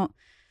don't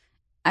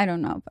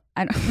know.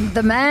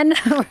 The men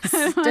are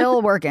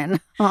still working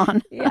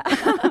on. Yeah.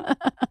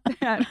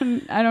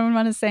 I don't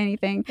want to say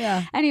anything.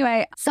 Yeah.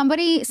 Anyway, some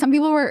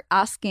people were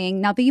asking,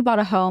 now that you bought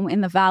a home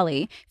in the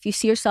Valley, if you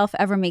see yourself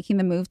ever making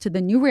the move to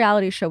the new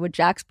reality show with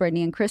Jax,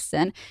 Brittany, and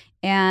Kristen,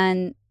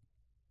 and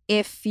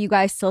if you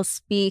guys still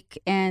speak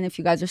and if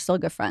you guys are still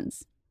good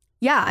friends.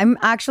 Yeah, I'm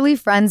actually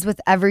friends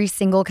with every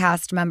single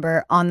cast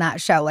member on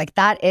that show. Like,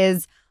 that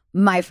is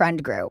my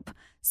friend group.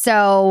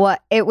 So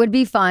it would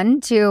be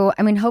fun to,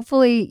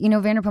 hopefully,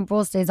 Vanderpump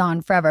Rules stays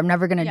on forever. I'm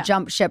never going to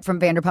jump ship from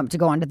Vanderpump to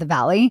go onto the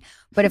Valley.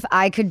 But if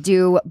I could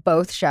do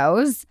both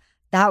shows,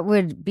 that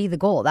would be the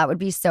goal. That would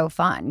be so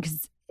fun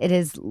because it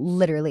is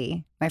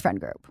literally my friend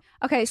group.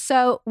 Okay,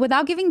 so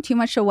without giving too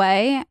much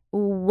away,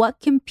 what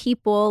can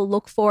people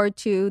look forward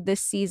to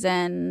this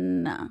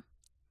season?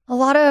 A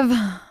lot of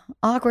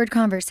awkward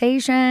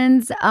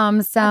conversations. Are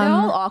they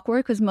all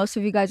awkward because most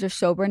of you guys are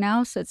sober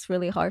now, so it's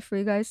really hard for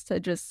you guys to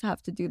just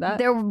have to do that?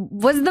 There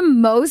was the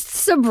most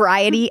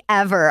sobriety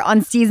ever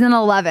on season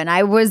 11.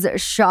 I was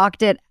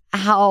shocked at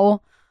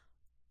how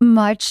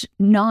much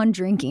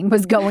non-drinking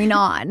was going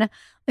on.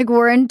 Like,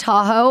 we're in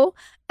Tahoe,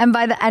 and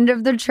by the end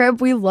of the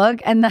trip, we look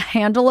and the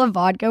handle of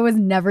vodka was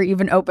never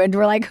even opened.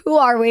 We're like, who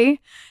are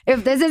we?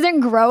 If this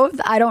isn't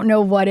growth, I don't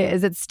know what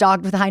is. It's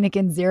stocked with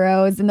Heineken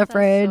Zeros in the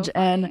fridge. So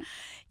and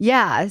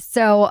yeah,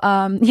 so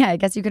I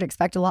guess you could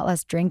expect a lot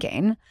less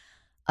drinking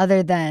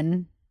other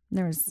than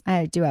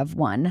I do have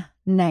one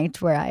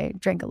night where I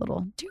drank a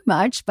little too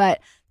much, but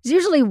it's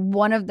usually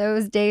one of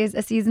those days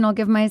a season I'll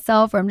give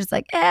myself where I'm just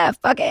like,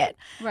 fuck it.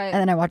 Right.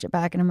 And then I watch it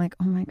back and I'm like,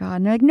 oh my God.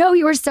 And they're like, no,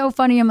 you were so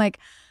funny. I'm like,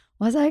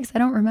 was I? Because I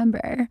don't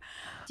remember.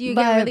 Do you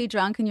get really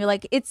drunk and you're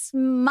like, it's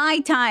my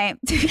time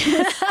to be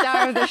the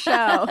star of the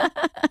show?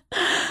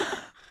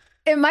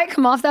 It might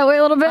come off that way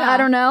a little bit. I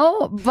don't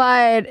know.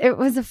 But it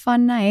was a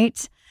fun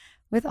night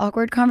with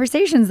awkward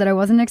conversations that I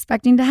wasn't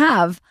expecting to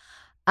have.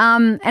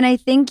 And I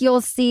think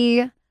you'll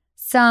see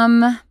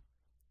some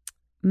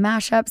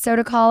mashup, so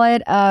to call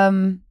it,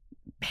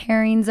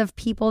 pairings of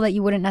people that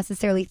you wouldn't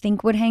necessarily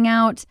think would hanging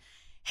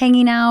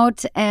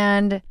out.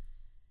 And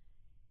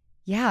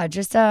yeah,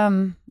 just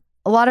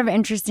a lot of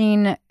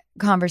interesting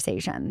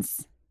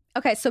conversations.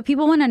 Okay, so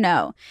people want to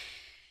know,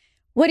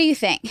 what do you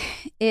think?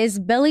 Is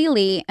Billy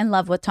Lee in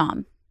love with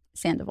Tom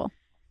Sandoval?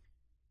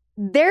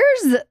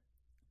 There's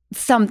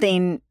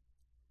something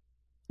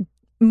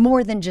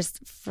more than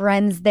just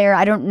friends there.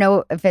 I don't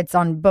know if it's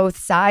on both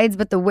sides,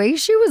 but the way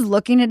she was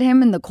looking at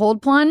him in the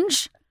cold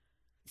plunge.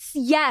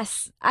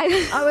 Yes. I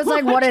was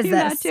like, what is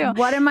this?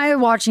 What am I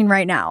watching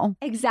right now?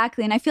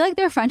 Exactly. And I feel like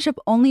their friendship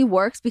only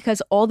works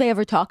because all they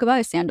ever talk about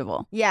is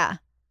Sandoval. Yeah.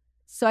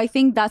 So I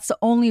think that's the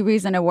only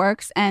reason it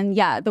works. And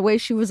yeah, the way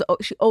she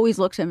always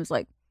looks at him is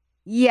like,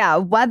 yeah,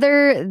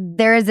 whether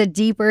there is a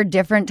deeper,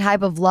 different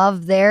type of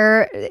love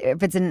there,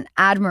 if it's an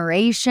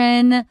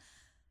admiration,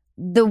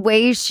 the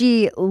way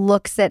she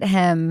looks at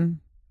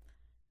him,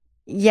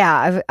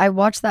 yeah, I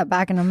watched that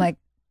back and I'm like,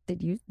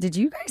 did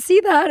you guys see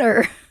that?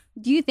 Or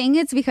do you think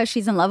it's because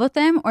she's in love with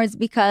him, or it's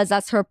because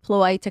that's her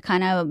ploy to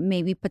kind of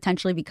maybe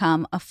potentially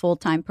become a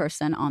full-time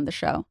person on the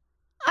show?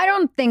 I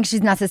don't think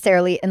she's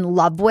necessarily in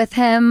love with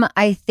him.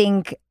 I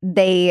think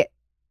they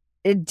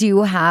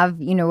do have,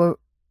 a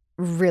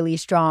really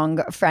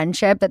strong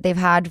friendship that they've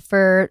had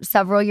for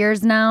several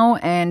years now.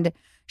 And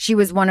she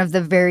was one of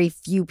the very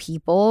few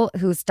people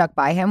who stuck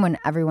by him when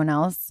everyone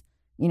else,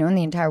 in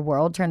the entire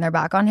world turned their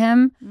back on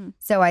him.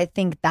 So I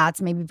think that's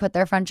maybe put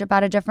their friendship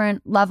at a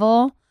different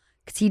level,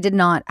 because he did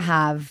not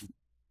have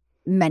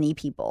many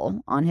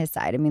people on his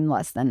side. I mean,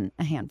 less than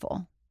a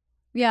handful.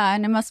 Yeah,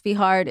 and it must be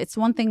hard. It's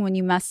one thing when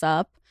you mess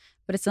up,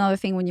 but it's another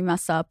thing when you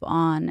mess up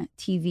on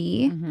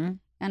TV. Mm-hmm.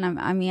 And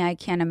I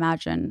can't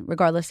imagine,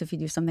 regardless if you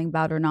do something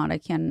bad or not, I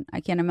can't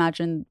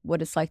imagine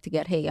what it's like to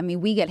get hate. I mean,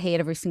 we get hate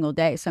every single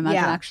day. So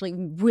imagine actually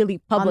really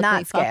publicly on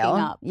that fucking scale.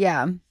 up.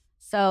 Yeah.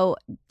 So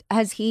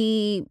has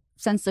he,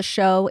 since the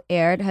show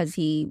aired, has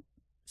he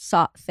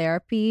sought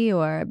therapy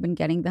or been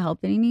getting the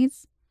help that he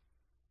needs?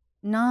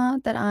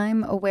 Not that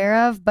I'm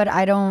aware of, but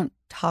I don't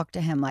talk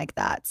to him like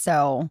that.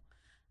 So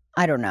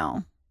I don't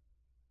know.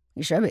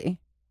 He should be.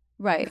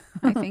 Right.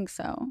 I think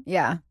so.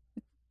 Yeah.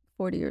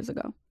 40 years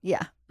ago.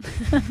 Yeah.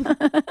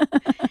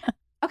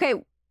 Okay.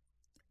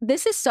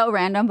 This is so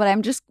random, but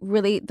I'm just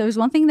really, there's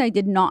one thing that I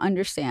did not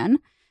understand.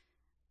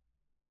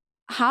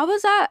 How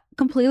was that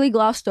completely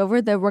glossed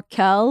over that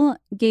Raquel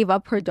gave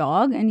up her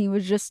dog and he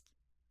was just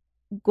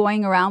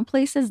going around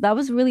places?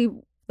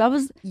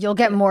 You'll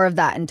get more of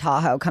that in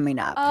Tahoe coming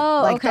up.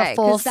 Oh, like okay. the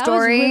full 'Cause story. That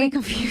was really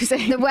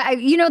confusing.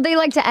 They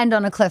like to end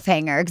on a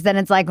cliffhanger because then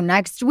it's like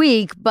next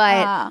week.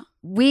 But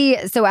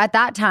so at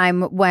that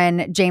time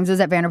when James was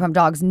at Vanderpump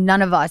Dogs,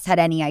 none of us had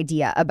any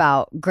idea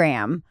about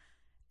Graham.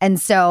 And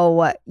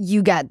so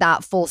you get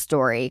that full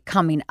story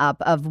coming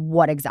up of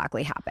what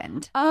exactly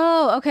happened.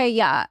 Oh, okay.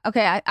 Yeah.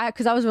 Okay.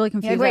 Because I was really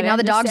confused. Wait, now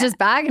the dog's just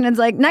back and it's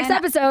like next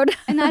episode.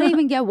 And I didn't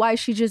even get why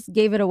she just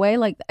gave it away.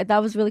 Like that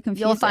was really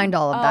confusing. You'll find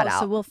all of that out.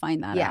 So we'll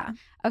find that out. Yeah.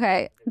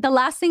 Okay. The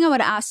last thing I would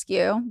ask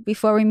you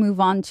before we move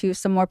on to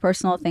some more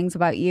personal things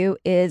about you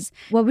is,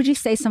 what would you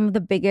say some of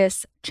the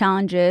biggest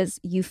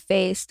challenges you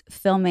faced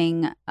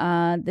filming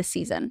this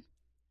season?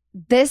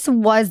 This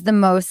was the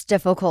most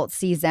difficult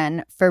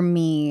season for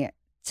me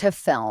to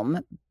film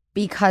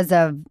because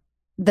of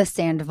the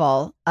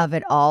Sandoval of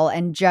it all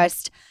and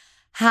just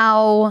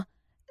how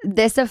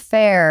this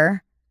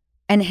affair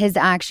and his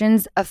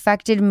actions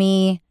affected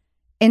me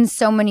in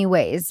so many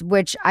ways,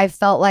 which I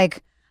felt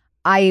like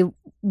I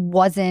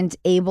wasn't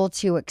able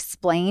to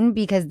explain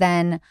because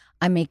then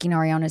I'm making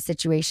Ariana's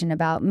situation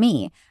about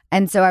me.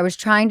 And so I was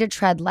trying to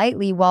tread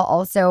lightly while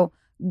also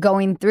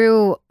going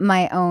through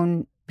my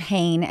own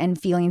pain and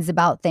feelings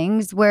about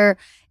things where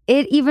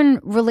it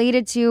even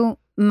related to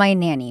my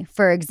nanny,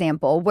 for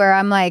example, where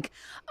I'm like,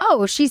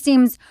 oh, she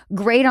seems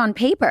great on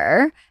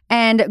paper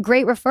and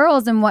great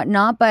referrals and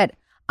whatnot, but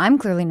I'm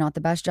clearly not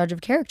the best judge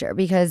of character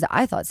because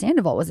I thought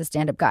Sandoval was a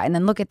stand-up guy. And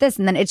then look at this.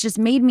 And then it's just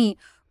made me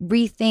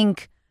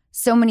rethink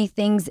so many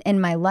things in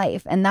my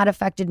life. And that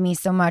affected me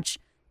so much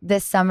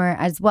this summer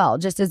as well,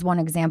 just as one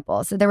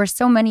example. So there were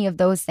so many of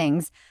those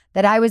things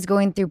that I was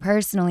going through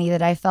personally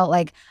that I felt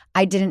like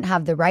I didn't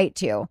have the right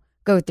to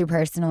go through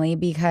personally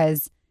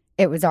because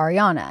it was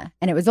Ariana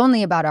and it was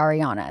only about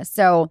Ariana.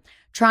 So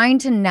trying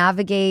to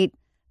navigate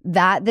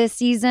that this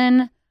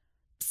season,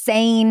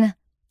 saying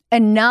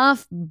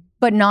enough,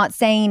 but not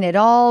saying it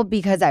all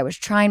because I was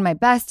trying my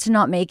best to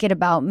not make it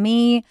about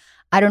me.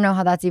 I don't know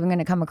how that's even going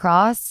to come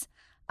across.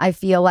 I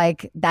feel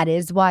like that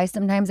is why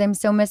sometimes I'm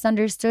so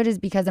misunderstood, is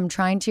because I'm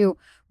trying to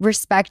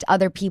respect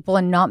other people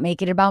and not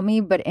make it about me.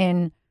 But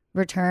in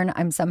return,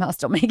 I'm somehow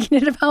still making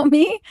it about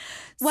me.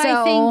 Well,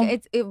 so, I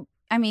think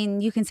I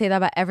mean, you can say that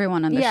about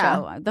everyone on the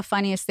show. The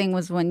funniest thing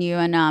was when you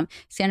and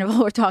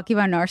Sandoval were talking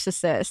about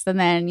narcissist, and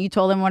then you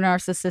told him what a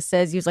narcissist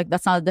is. He was like,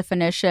 "That's not a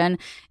definition,"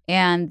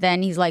 and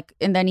then he's like,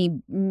 and then he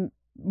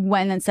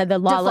went and said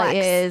that Lala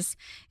is.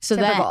 So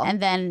Typical.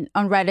 then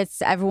on Reddit,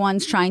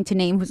 everyone's trying to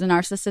name who's a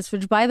narcissist.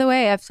 Which, by the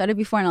way, I've said it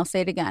before and I'll say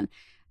it again.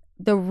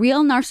 The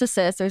real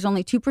narcissist, there's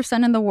only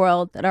 2% in the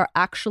world that are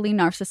actually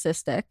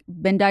narcissistic,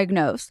 been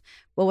diagnosed.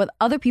 But what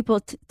other people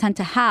tend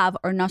to have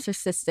are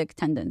narcissistic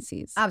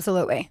tendencies.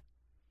 absolutely.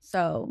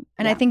 So,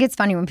 And I think it's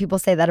funny when people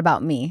say that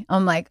about me.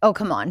 I'm like, oh,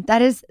 come on.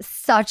 That is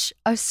such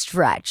a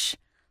stretch.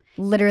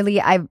 Literally,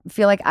 I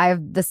feel like I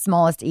have the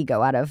smallest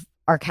ego out of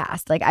our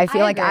cast. Like, I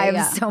feel like I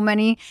have so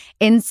many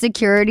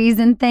insecurities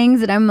and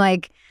things that I'm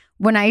like,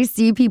 when I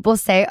see people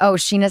say, oh,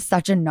 Scheana's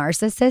such a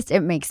narcissist,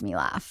 it makes me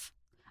laugh.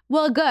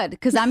 Well, good,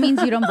 because that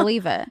means you don't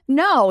believe it.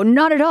 No,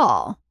 not at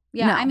all.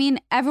 Yeah, No. I mean,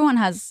 everyone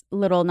has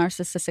little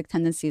narcissistic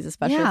tendencies,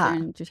 especially if they're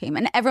in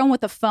entertainment. And everyone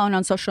with a phone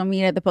on social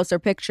media that posts their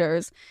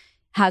pictures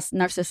has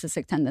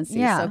narcissistic tendencies.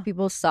 Yeah. So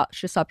people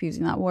should stop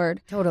using that word.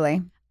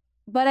 Totally.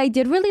 But I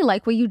did really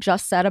like what you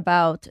just said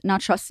about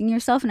not trusting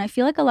yourself. And I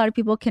feel like a lot of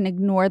people can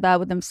ignore that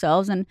with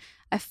themselves. And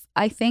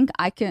I think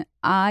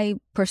I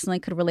personally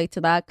could relate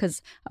to that,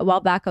 because a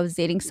while back I was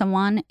dating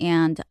someone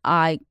and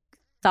I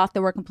thought they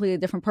were a completely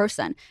different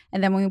person.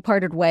 And then when we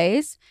parted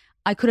ways,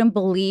 I couldn't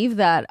believe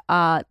that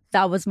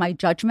that was my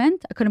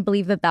judgment. I couldn't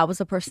believe that that was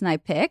the person I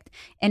picked.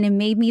 And it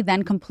made me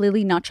then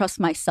completely not trust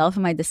myself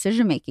and my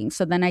decision making.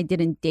 So then I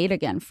didn't date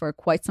again for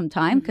quite some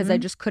time because I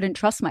just couldn't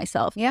trust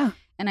myself. Yeah.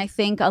 And I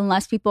think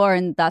unless people are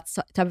in that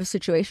type of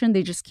situation,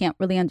 they just can't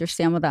really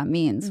understand what that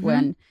means.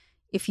 When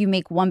if you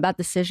make one bad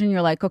decision,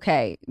 you're like,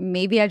 okay,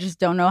 maybe I just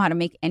don't know how to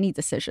make any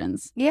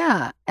decisions.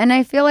 Yeah. And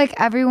I feel like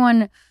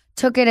everyone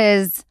took it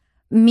as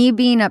me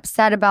being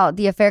upset about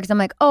the affair because I'm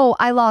like, oh,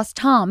 I lost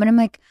Tom. And I'm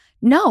like,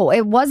 no,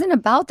 it wasn't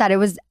about that. It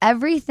was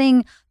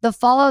everything, the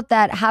fallout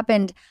that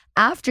happened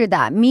after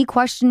that, me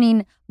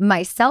questioning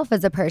myself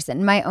as a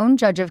person, my own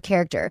judge of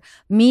character,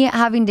 me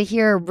having to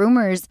hear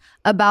rumors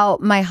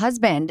about my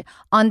husband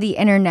on the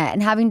internet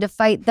and having to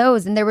fight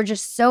those. And there were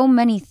just so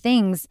many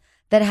things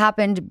that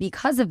happened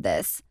because of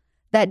this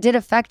that did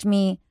affect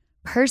me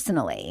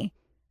personally.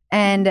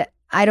 And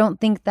I don't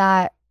think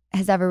that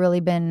has ever really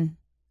been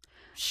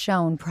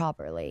shown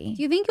properly.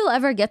 Do you think you'll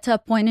ever get to a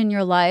point in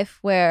your life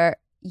where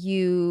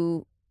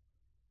you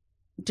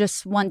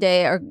just one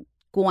day are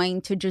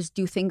going to just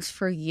do things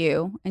for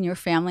you and your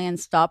family and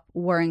stop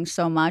worrying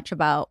so much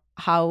about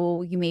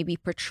how you may be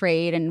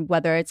portrayed and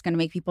whether it's going to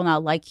make people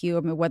not like you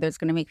or whether it's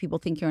going to make people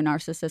think you're a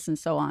narcissist and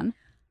so on?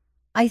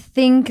 I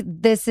think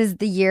this is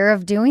the year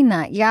of doing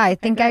that. Yeah, I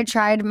think I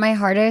tried my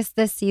hardest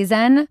this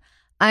season.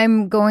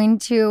 I'm going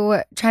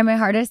to try my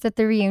hardest at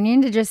the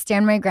reunion to just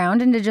stand my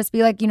ground and to just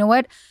be like, you know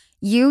what?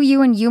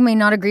 You and you may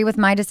not agree with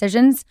my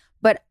decisions,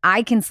 but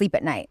I can sleep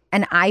at night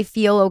and I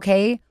feel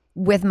okay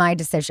with my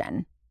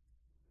decision.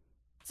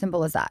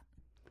 Simple as that.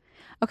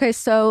 Okay,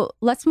 so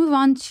let's move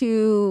on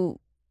to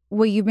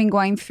what you've been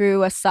going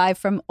through aside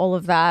from all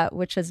of that,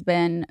 which has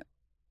been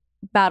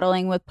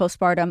battling with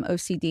postpartum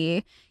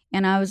OCD.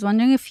 And I was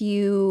wondering if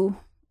you,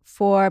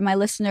 for my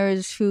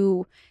listeners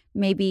who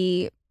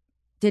maybe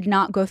did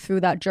not go through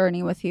that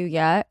journey with you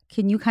yet,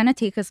 can you kind of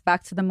take us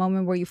back to the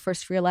moment where you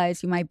first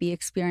realized you might be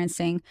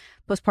experiencing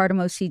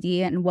postpartum OCD,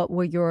 and what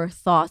were your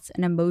thoughts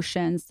and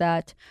emotions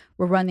that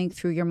were running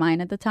through your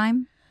mind at the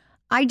time?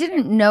 I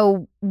didn't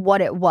know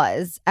what it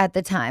was at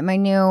the time. I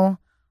knew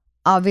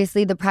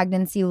obviously the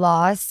pregnancy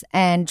loss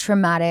and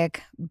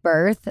traumatic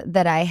birth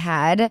that I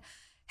had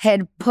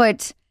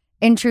put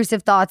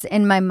intrusive thoughts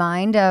in my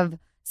mind of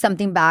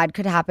something bad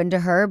could happen to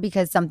her,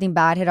 because something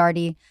bad had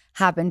already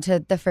happened to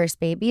the first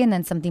baby and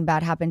then something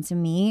bad happened to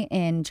me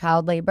in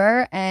child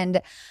labor.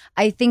 And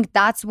I think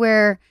that's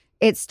where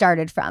it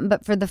started from.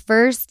 But for the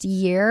first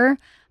year,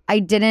 I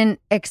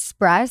didn't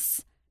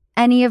express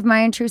any of my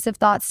intrusive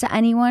thoughts to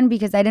anyone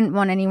because I didn't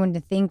want anyone to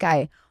think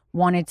I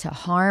wanted to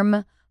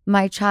harm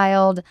my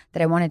child,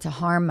 that I wanted to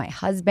harm my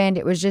husband.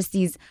 It was just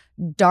these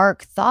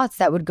dark thoughts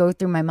that would go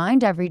through my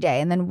mind every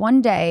day. And then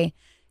one day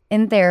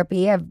in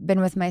therapy, I've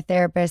been with my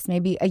therapist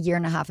maybe a year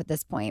and a half at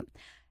this point.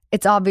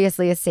 It's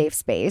obviously a safe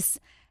space.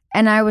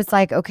 And I was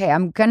like, okay,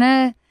 I'm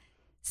gonna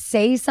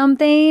say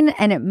something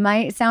and it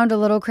might sound a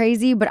little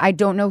crazy, but I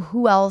don't know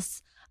who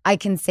else I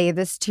can say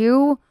this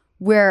to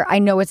where I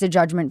know it's a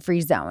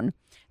judgment-free zone.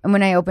 And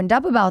when I opened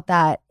up about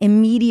that,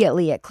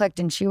 immediately it clicked.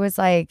 And she was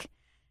like,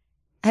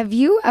 have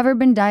you ever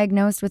been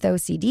diagnosed with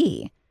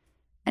OCD?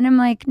 And I'm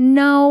like,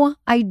 no,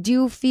 I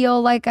do feel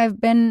like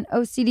I've been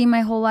OCD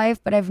my whole life,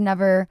 but I've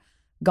never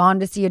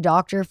gone to see a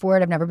doctor for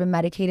it. I've never been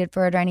medicated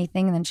for it or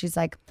anything. And then she's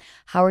like,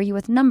 how are you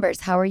with numbers?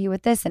 How are you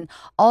with this? And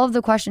all of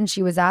the questions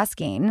she was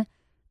asking,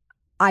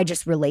 I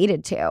just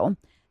related to.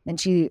 Then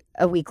she,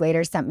 a week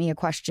later, sent me a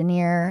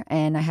questionnaire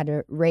and I had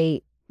to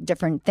rate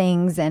different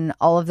things and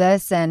all of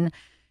this. And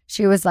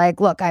she was like,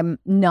 look, I'm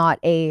not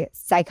a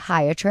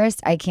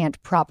psychiatrist. I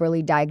can't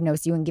properly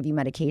diagnose you and give you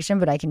medication,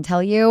 but I can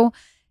tell you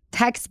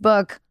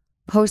textbook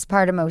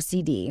postpartum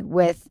OCD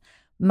with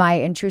my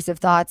intrusive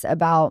thoughts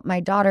about my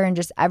daughter and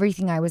just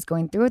everything I was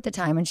going through at the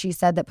time. And she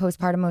said that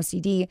postpartum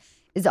OCD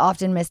is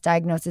often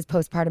misdiagnosed as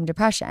postpartum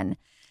depression.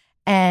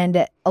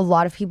 And a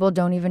lot of people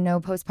don't even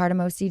know postpartum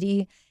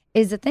OCD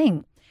is a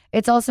thing.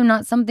 It's also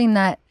not something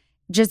that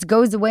just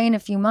goes away in a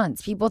few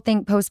months. People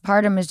think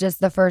postpartum is just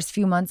the first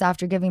few months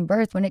after giving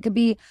birth, when it could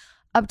be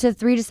up to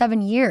 3 to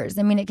 7 years.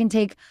 I mean, it can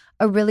take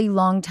a really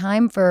long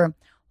time for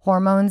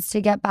hormones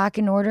to get back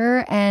in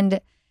order.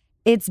 And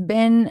it's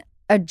been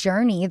a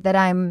journey that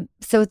I'm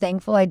so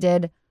thankful I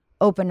did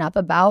open up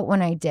about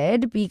when I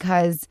did,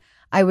 because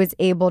I was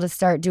able to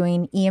start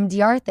doing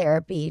EMDR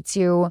therapy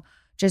to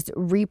just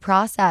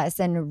reprocess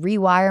and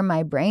rewire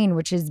my brain,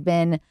 which has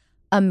been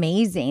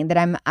amazing, that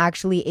I'm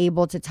actually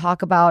able to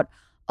talk about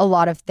a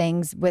lot of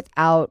things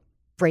without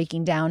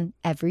breaking down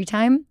every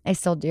time. I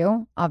still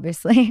do,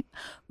 obviously,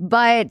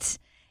 but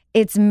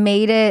it's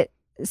made it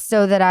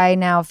so that I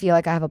now feel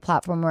like I have a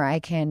platform where I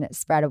can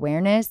spread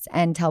awareness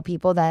and tell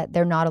people that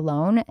they're not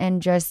alone,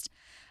 and just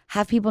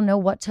have people know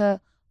what to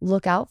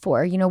look out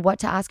for, you know, what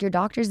to ask your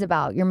doctors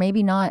about. You're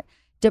maybe not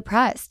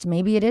depressed.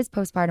 Maybe it is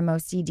postpartum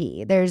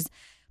OCD. There's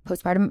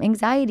postpartum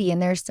anxiety.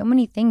 And there's so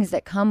many things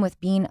that come with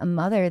being a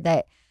mother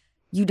that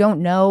you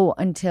don't know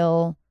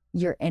until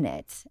you're in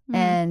it.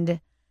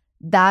 And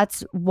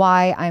that's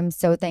why I'm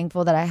so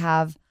thankful that I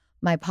have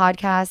my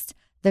podcast,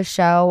 the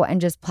show,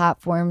 and just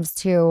platforms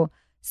to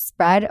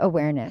spread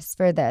awareness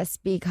for this,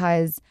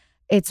 because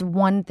it's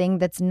one thing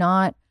that's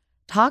not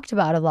talked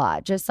about a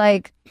lot. Just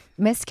like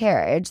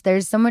miscarriage,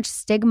 there's so much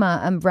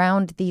stigma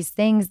around these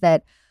things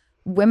that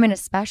women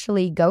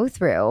especially go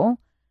through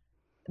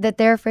that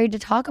they're afraid to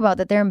talk about,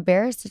 that they're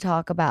embarrassed to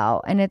talk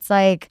about. And it's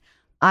like,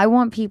 I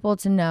want people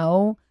to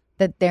know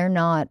that they're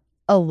not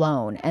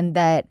alone and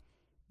that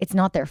it's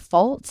not their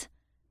fault,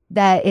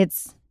 that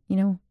it's,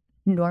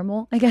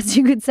 normal, I guess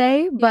you could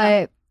say.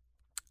 But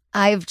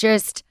I've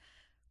just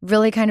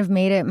really kind of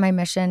made it my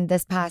mission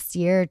this past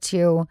year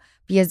to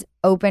be as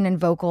open and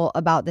vocal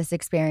about this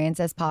experience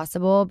as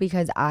possible,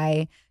 because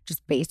I,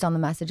 just based on the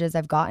messages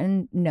I've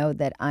gotten, know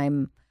that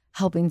I'm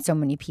helping so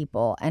many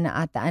people. And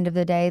at the end of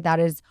the day, that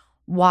is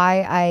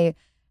why I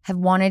have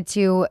wanted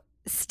to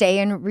stay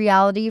in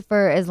reality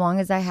for as long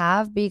as I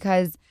have,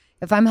 because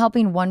if I'm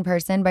helping one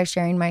person by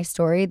sharing my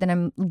story, then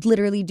I'm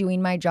literally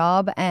doing my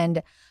job,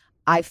 and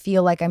I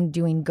feel like I'm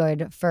doing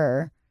good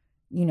for,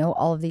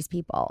 all of these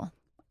people.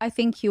 I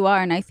think you are,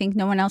 and I think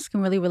no one else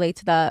can really relate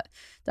to that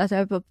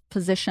type of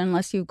position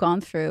unless you've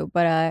gone through.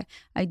 But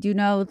I do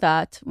know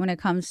that when it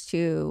comes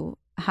to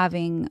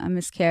having a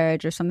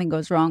miscarriage or something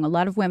goes wrong, a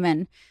lot of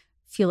women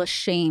feel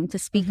ashamed to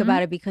speak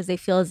about it because they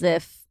feel as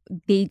if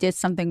they did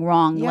something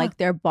wrong, like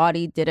their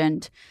body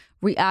didn't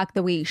react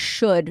the way it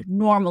should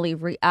normally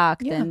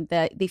react, and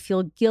that they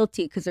feel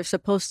guilty because they're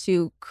supposed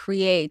to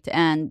create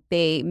and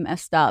they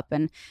messed up.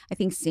 And I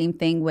think same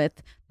thing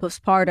with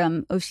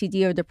postpartum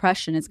OCD or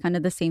depression. It's kind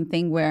of the same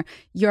thing where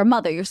you're a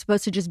mother. You're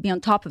supposed to just be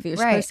on top of it. You're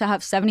supposed to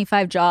have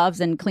 75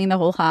 jobs and clean the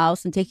whole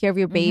house and take care of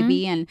your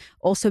baby and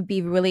also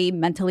be really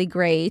mentally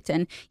great.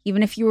 And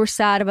even if you were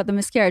sad about the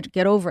miscarriage,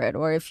 get over it.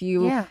 Or if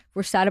you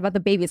were sad about the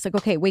baby, it's like,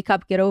 okay, wake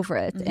up, get over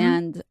it.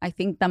 And I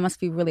think that must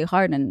be really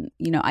hard and,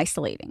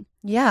 isolating.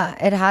 Yeah,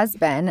 it has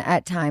been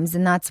at times.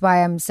 And that's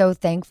why I'm so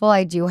thankful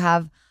I do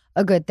have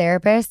a good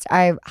therapist.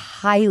 I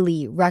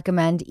highly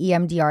recommend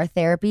EMDR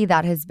therapy.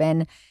 That has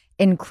been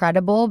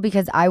incredible,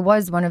 because I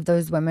was one of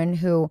those women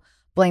who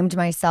blamed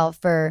myself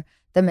for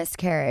the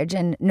miscarriage.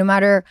 And no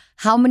matter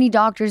how many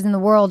doctors in the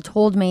world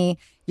told me,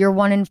 you're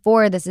 1 in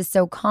 4, this is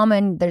so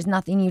common, there's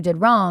nothing you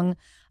did wrong,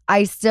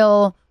 I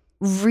still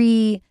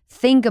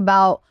rethink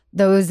about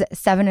those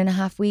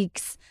 7.5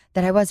 weeks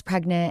that I was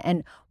pregnant,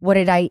 and what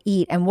did I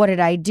eat and what did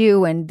I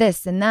do and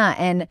this and that.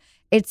 And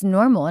it's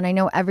normal. And I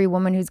know every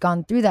woman who's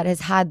gone through that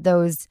has had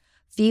those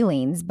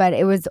feelings, but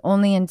it was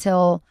only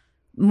until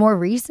more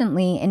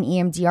recently in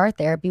EMDR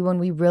therapy, when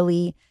we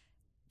really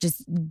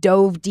just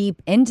dove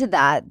deep into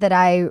that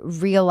I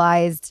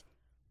realized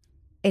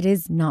it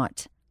is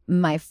not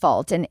my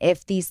fault. And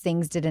if these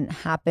things didn't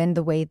happen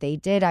the way they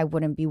did, I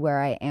wouldn't be where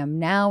I am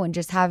now. And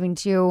just having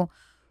to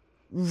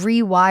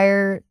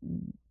rewire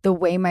the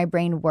way my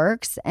brain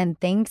works and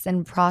thinks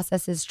and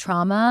processes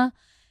trauma,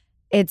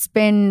 it's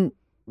been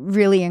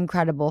really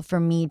incredible for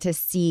me to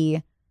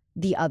see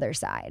the other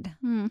side.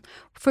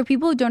 For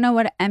people who don't know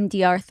what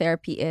MDR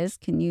therapy is,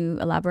 can you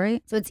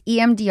elaborate? So it's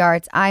EMDR,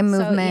 it's eye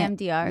movement.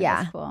 So EMDR,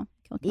 that's cool.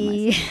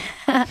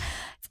 It's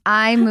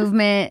eye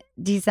movement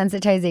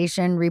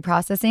desensitization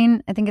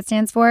reprocessing, I think it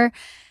stands for.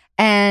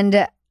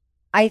 And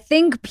I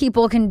think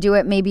people can do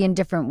it maybe in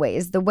different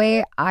ways. The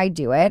way I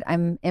do it,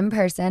 I'm in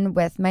person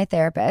with my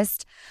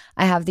therapist.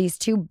 I have these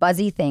 2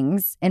 buzzy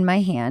things in my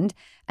hand,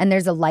 and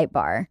there's a light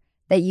bar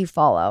that you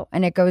follow,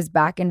 and it goes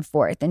back and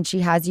forth. And she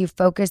has you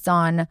focus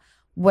on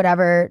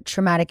whatever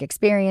traumatic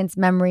experience,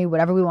 memory,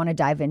 whatever we want to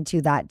dive into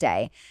that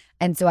day.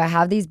 And so I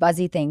have these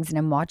buzzy things, and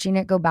I'm watching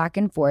it go back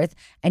and forth,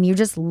 and you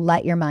just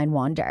let your mind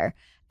wander.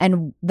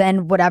 And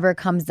then whatever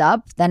comes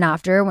up, then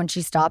after, when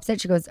she stops it,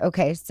 she goes,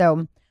 okay,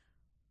 so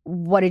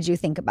what did you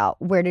think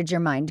about? Where did your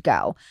mind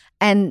go?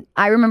 And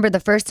I remember the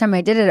first time I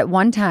did it, at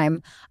one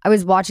time, I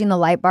was watching the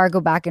light bar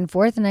go back and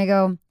forth, and I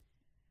go,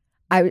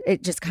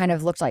 it just kind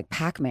of looked like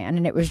Pac-Man,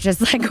 and it was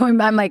just like going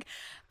by. I'm like,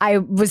 I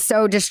was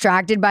so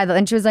distracted by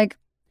and she was like,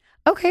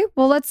 okay,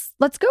 well, let's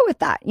go with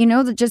that.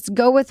 Just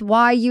go with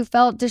why you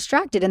felt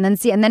distracted, and then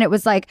see. And then it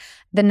was like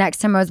the next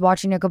time I was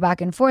watching it go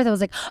back and forth, I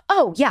was like,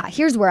 oh yeah,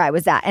 here's where I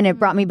was at. And it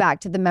brought me back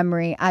to the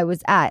memory I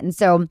was at. And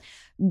so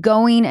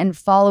going and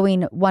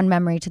following one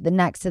memory to the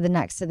next, to the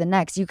next, to the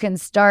next, you can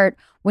start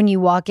when you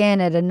walk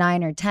in at a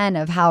 9 or 10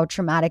 of how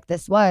traumatic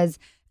this was,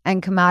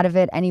 and come out of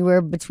it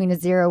anywhere between a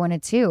 0 and a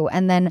 2.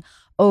 And then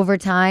over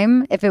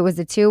time, if it was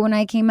a 2 when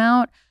I came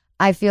out,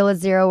 I feel a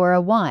 0 or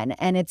a 1.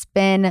 And it's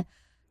been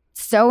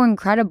so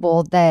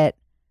incredible that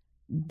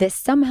this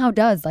somehow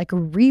does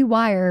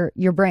rewire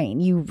your brain.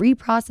 You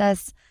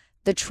reprocess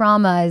the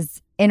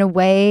traumas in a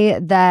way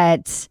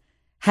that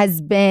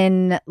has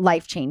been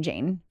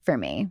life-changing for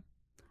me.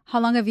 How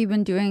long have you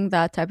been doing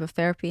that type of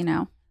therapy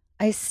now?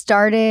 I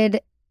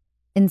started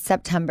in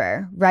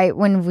September, right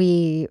when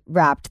we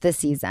wrapped the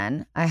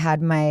season. I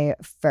had my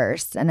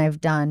first, and I've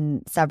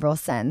done several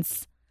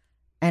since.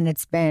 And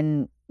it's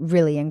been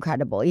really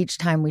incredible. Each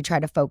time we try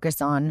to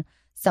focus on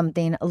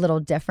something a little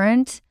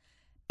different.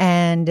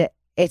 And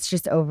it's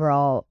just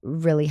overall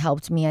really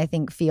helped me, I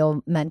think,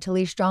 feel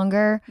mentally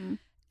stronger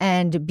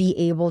and be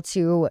able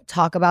to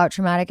talk about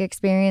traumatic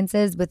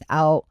experiences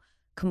without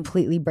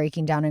completely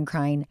breaking down and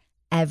crying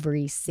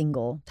every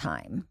single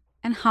time.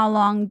 And how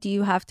long do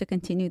you have to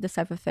continue this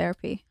type of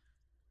therapy?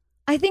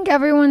 I think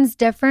everyone's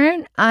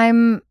different.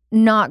 I'm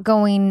not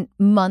going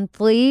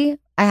monthly.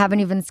 I haven't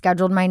even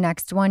scheduled my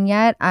next one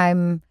yet.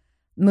 I'm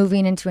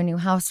moving into a new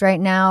house right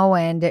now,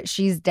 and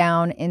she's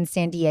down in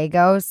San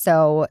Diego.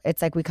 So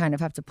it's like we kind of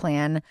have to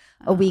plan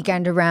a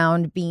weekend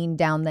around being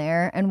down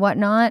there and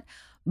whatnot.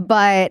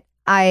 But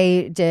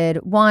I did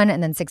one,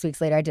 and then 6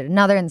 weeks later I did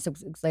another, and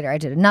 6 weeks later I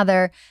did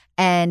another.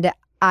 And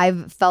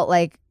I've felt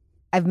like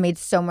I've made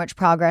so much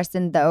progress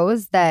in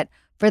those that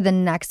for the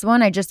next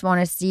one, I just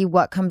want to see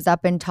what comes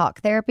up in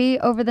talk therapy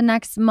over the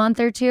next month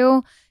or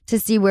two to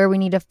see where we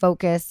need to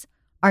focus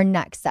our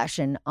next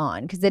session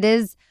on. Because it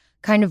is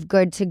kind of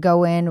good to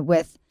go in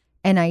with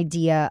an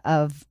idea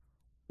of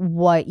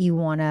what you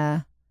want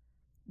to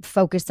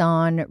focus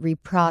on,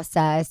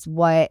 reprocess,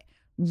 what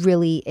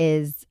really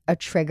is a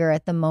trigger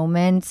at the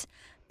moment.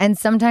 And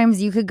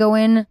sometimes you could go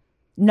in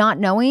not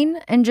knowing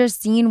and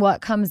just seeing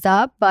what comes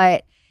up.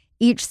 But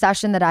each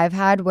session that I've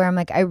had where I'm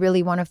like, I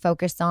really want to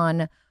focus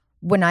on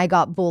when I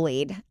got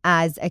bullied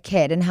as a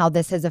kid and how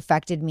this has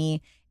affected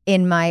me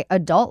in my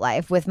adult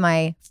life with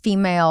my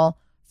female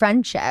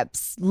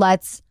friendships.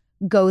 Let's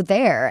go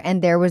there.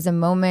 And there was a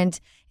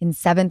moment in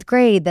 7th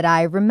grade that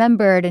I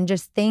remembered, and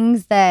just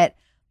things that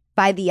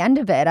by the end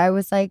of it, I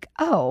was like,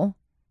 oh,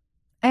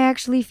 I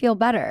actually feel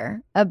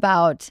better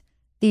about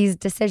these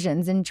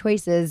decisions and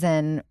choices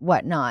and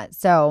whatnot.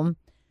 So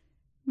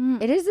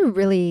it is a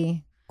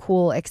really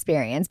cool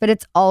experience, but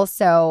it's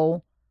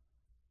also,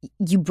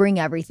 you bring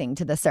everything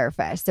to the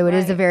surface. So it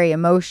is a very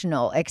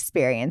emotional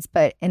experience,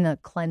 but in a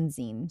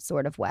cleansing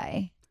sort of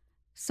way.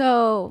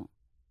 So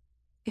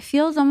it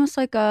feels almost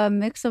like a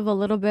mix of a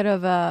little bit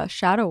of a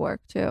shadow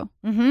work too.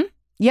 Mm-hmm.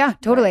 Yeah,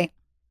 totally. Right.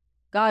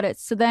 Got it.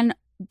 So then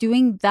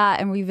doing that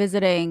and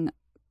revisiting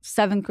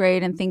 7th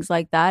grade and things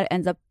like that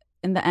ends up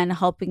in the end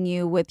helping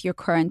you with your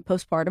current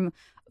postpartum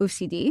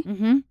OCD.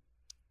 Mm-hmm.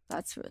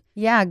 That's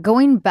yeah.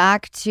 Going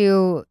back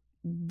to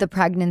the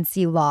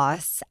pregnancy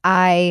loss,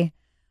 I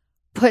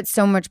put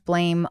so much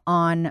blame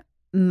on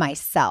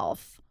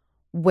myself,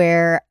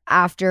 where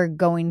after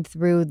going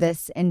through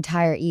this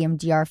entire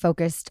EMDR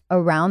focused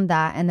around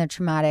that and the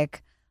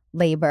traumatic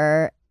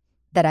labor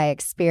that I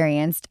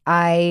experienced,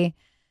 I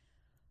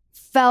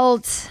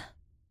felt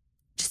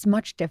just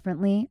much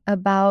differently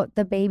about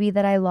the baby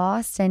that I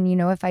lost. And, you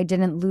know, if I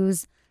didn't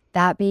lose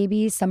that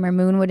baby, Summer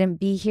Moon wouldn't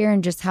be here,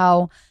 and just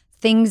how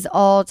things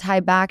all tie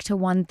back to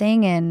one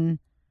thing. And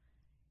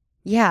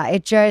yeah,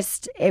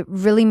 it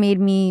really made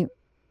me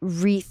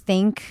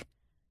rethink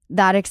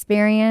that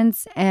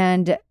experience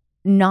and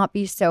not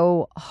be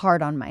so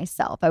hard on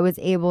myself. I was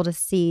able to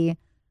see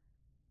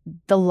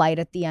the light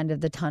at the end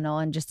of the tunnel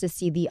and just to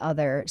see the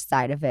other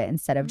side of it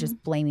instead of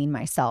just blaming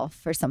myself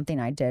for something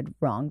I did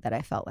wrong that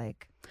I felt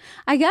like.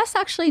 I guess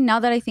actually now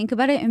that I think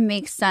about it, it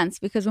makes sense,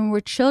 because when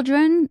we're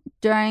children,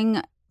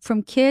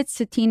 from kids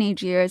to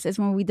teenage years is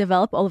when we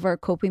develop all of our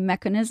coping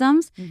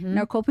mechanisms. And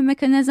our coping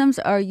mechanisms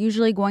are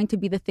usually going to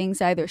be the things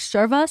that either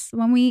serve us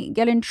when we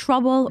get in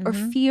trouble or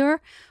fear,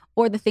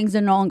 or the things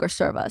that no longer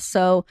serve us.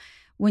 So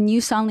when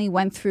you suddenly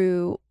went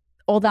through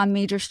all that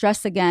major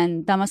stress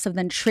again, that must have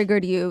then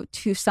triggered you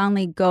to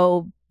suddenly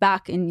go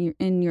back in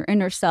your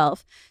inner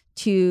self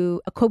to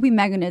a coping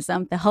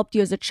mechanism that helped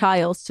you as a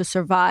child to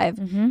survive.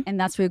 And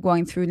that's what you're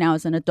going through now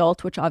as an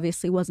adult, which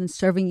obviously wasn't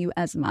serving you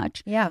as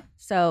much. Yeah.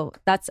 So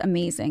that's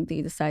amazing that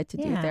you decided to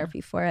do therapy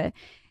for it.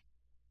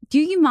 Do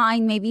you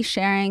mind maybe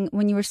sharing,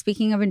 when you were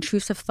speaking of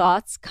intrusive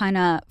thoughts, kind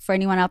of for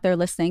anyone out there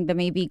listening that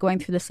may be going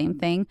through the same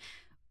thing,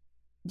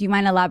 do you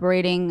mind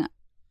elaborating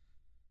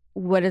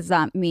what does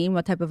that mean?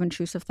 What type of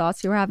intrusive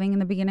thoughts you were having in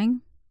the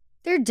beginning?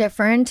 They're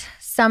different.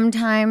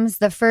 Sometimes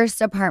the first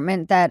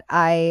apartment that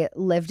I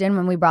lived in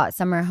when we brought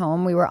Summer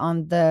home, we were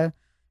on the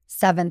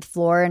 7th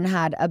floor and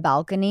had a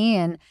balcony.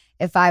 And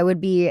if I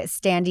would be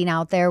standing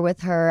out there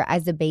with her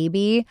as a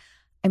baby,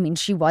 I mean,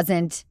 she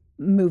wasn't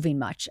moving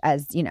much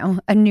as, you know,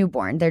 a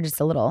newborn. They're just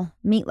a little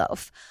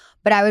meatloaf.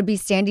 But I would be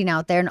standing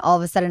out there and all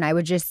of a sudden I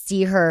would just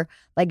see her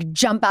like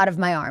jump out of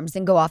my arms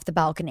and go off the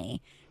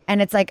balcony.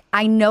 And it's like,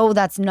 I know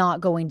that's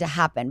not going to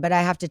happen, but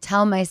I have to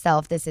tell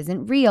myself this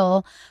isn't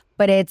real.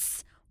 But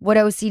it's what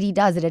OCD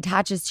does. It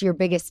attaches to your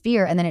biggest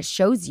fear and then it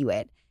shows you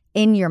it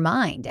in your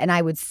mind. And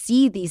I would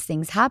see these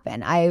things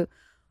happen. I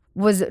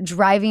was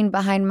driving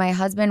behind my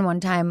husband one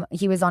time.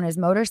 He was on his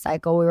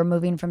motorcycle. We were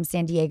moving from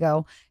San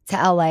Diego to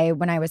LA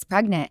when I was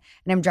pregnant.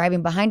 And I'm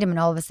driving behind him. And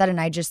all of a sudden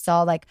I just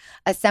saw like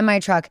a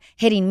semi-truck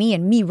hitting me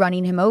and me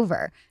running him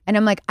over. And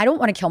I'm like, I don't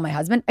want to kill my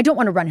husband. I don't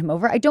want to run him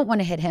over. I don't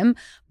want to hit him.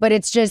 But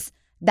it's just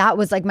that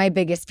was like my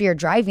biggest fear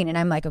driving. And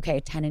I'm like, okay,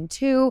 10 and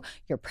 2,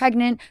 you're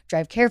pregnant,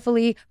 drive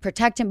carefully,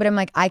 protect him. But I'm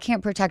like, I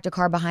can't protect a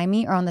car behind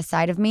me or on the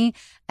side of me.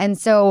 And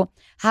so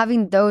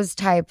having those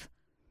type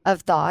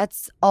of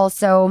thoughts,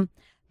 also,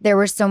 there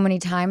were so many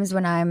times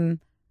when I'm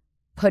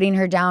putting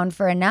her down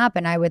for a nap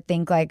and I would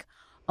think like,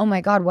 oh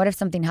my God, what if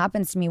something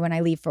happens to me when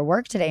I leave for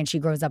work today and she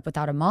grows up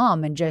without a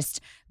mom, and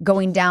just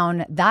going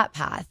down that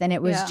path. And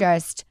it was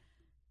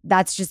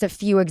that's just a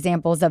few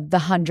examples of the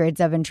hundreds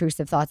of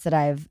intrusive thoughts that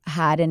I've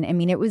had. And I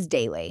mean, it was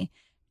daily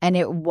and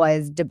it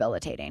was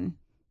debilitating.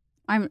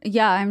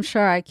 I'm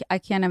sure I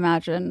can't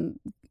imagine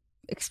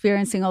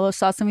experiencing all those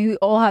thoughts. I mean, we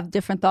all have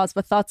different thoughts,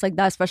 but thoughts like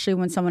that, especially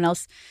when someone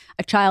else,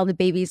 a child, a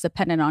baby is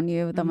dependent on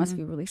you, that must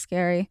be really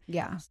scary.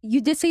 Yeah.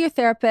 You did say your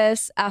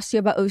therapist asked you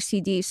about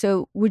OCD.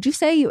 So would you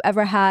say you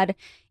ever had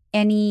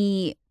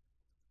any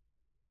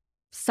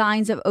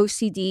signs of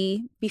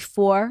OCD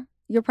before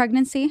your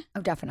pregnancy? Oh,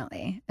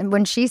 definitely. And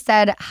when she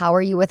said, how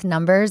are you with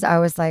numbers? I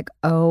was like,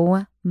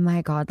 oh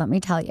my God, let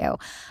me tell you.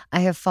 I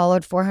have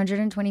followed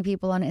 420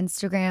 people on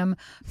Instagram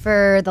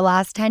for the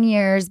last 10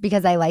 years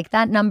because I like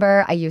that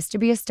number. I used to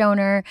be a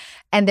stoner.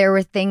 And there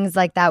were things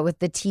like that with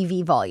the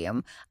TV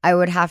volume. I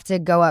would have to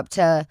go up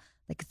to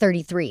like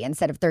 33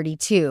 instead of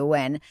 32.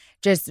 And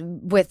just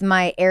with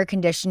my air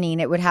conditioning,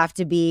 it would have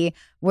to be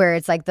where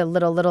it's like the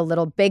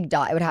little big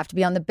dot. It would have to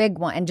be on the big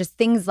one. And just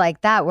things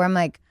like that where I'm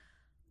like,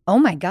 oh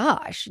my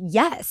gosh,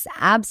 yes,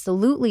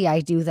 absolutely,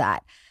 I do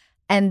that.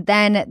 And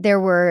then there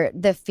were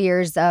the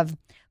fears of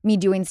me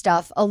doing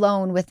stuff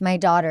alone with my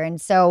daughter. And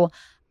so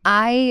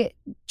I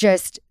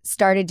just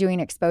started doing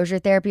exposure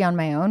therapy on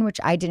my own, which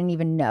I didn't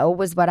even know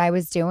was what I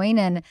was doing.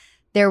 And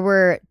there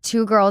were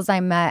 2 girls I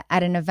met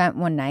at an event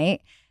one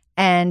night,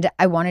 and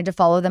I wanted to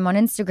follow them on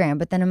Instagram.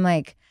 But then I'm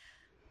like,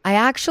 I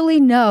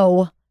actually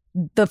know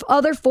the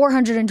other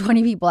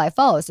 420 people I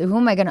follow. So who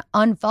am I going to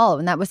unfollow?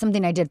 And that was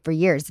something I did for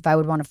years. If I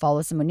would want to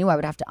follow someone new, I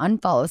would have to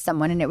unfollow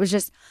someone. And it was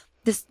just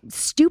this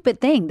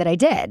stupid thing that I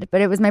did, but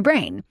it was my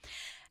brain.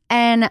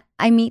 And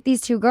I meet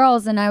these 2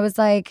 girls and I was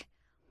like,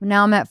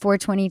 now I'm at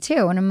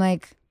 422. And I'm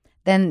like,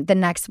 then the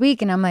next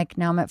week, and I'm like,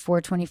 now I'm at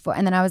 424.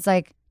 And then I was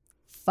like,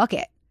 fuck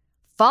it.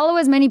 Follow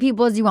as many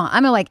people as you want.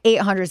 I'm at like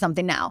 800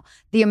 something now.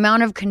 The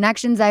amount of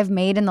connections I've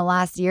made in the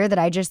last year that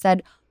I just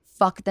said,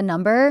 fuck the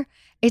number.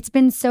 It's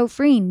been so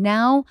freeing.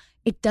 Now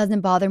it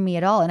doesn't bother me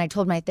at all. And I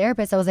told my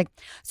therapist, I was like,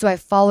 so I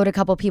followed a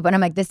couple people and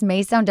I'm like, this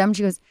may sound dumb.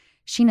 She goes,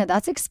 Scheana,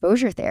 that's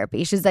exposure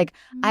therapy. She's like,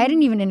 I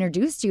hadn't even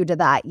introduced you to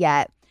that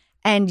yet.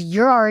 And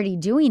you're already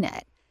doing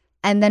it.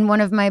 And then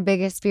one of my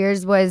biggest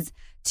fears was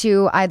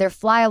to either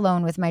fly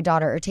alone with my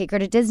daughter or take her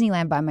to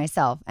Disneyland by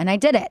myself. And I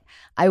did it.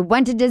 I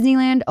went to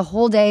Disneyland a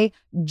whole day,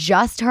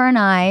 just her and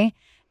I.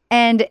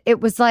 And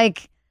it was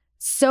like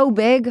so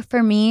big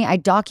for me. I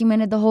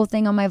documented the whole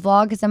thing on my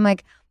vlog because I'm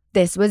like,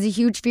 this was a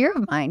huge fear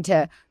of mine,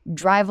 to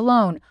drive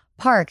alone,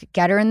 park,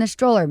 get her in the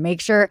stroller, make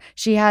sure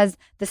she has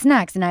the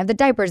snacks and I have the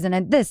diapers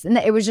and this. And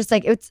it was just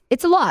like,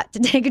 it's a lot to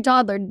take a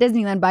toddler to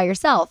Disneyland by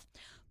yourself.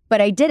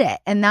 But I did it.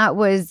 And that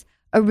was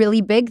a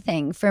really big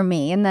thing for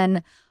me. And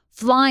then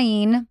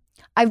flying,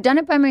 I've done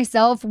it by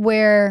myself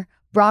where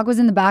Brock was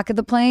in the back of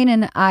the plane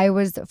and I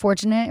was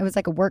fortunate. It was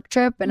like a work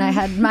trip and I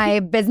had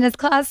my business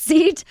class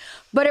seat.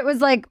 But it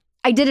was like,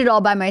 I did it all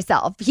by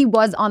myself. He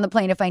was on the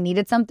plane if I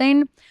needed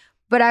something.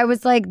 But I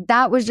was like,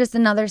 that was just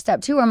another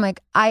step too. Where I'm like,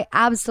 I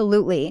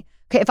absolutely,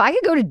 okay, if I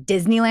could go to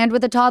Disneyland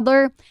with a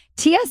toddler,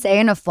 TSA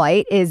in a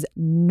flight is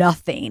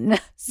nothing.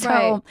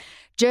 So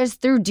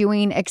just through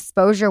doing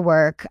exposure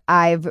work,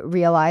 I've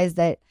realized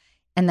that,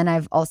 and then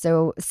I've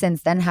also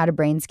since then had a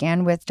brain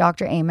scan with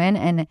Dr. Amen,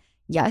 and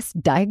yes,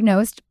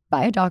 diagnosed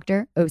by a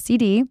doctor,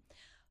 OCD.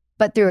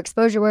 But through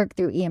exposure work,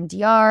 through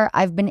EMDR,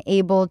 I've been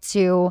able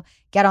to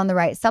get on the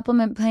right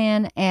supplement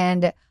plan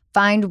and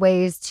find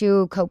ways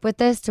to cope with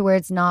this to where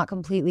it's not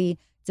completely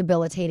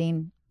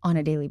debilitating on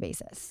a daily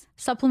basis.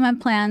 Supplement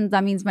plan,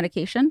 that means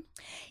medication?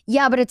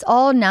 Yeah, but it's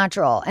all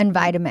natural and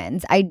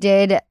vitamins. I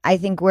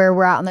think where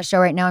we're at on the show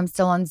right now, I'm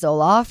still on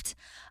Zoloft.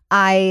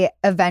 I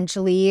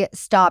eventually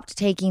stopped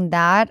taking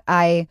that.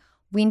 I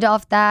weaned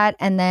off that,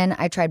 and then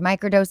I tried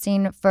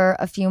microdosing for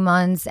a few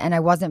months, and I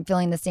wasn't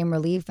feeling the same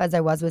relief as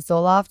I was with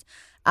Zoloft.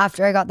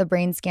 After I got the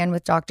brain scan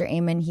with Dr.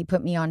 Amen, he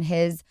put me on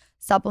his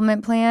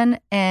supplement plan,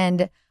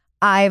 and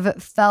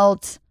I've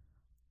felt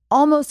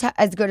almost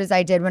as good as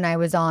I did when I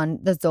was on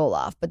the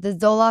Zoloft. But the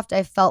Zoloft,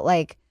 I felt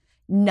like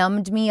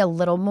numbed me a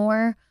little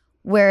more,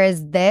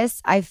 whereas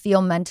this, I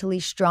feel mentally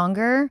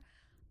stronger.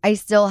 I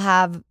still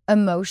have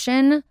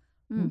emotion,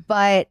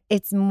 but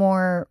it's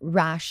more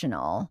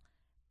rational.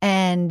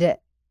 And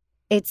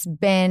it's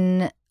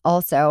been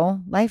also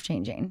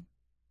life-changing.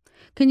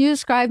 Can you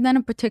describe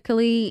then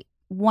particularly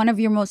one of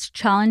your most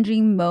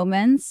challenging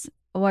moments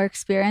or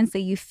experience that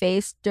you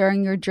faced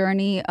during your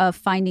journey of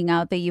finding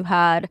out that you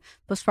had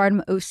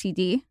postpartum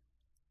OCD?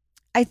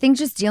 I think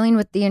just dealing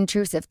with the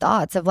intrusive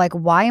thoughts of like,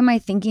 why am I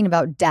thinking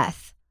about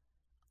death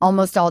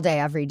almost all day,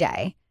 every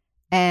day?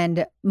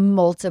 And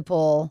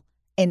multiple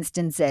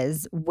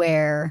instances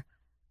where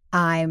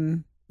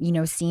I'm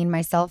seeing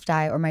myself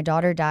die or my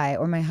daughter die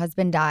or my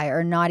husband die,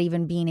 or not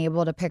even being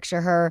able to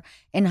picture her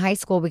in high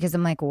school because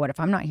I'm like, well, what if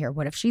I'm not here?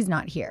 What if she's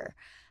not here?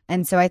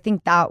 And so I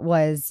think that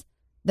was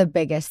the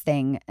biggest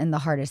thing and the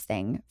hardest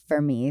thing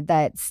for me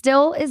that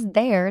still is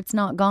there. It's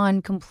not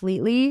gone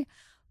completely,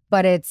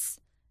 but it's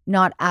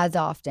not as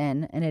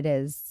often, and it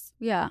is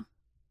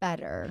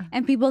better.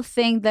 And people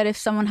think that if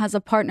someone has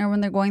a partner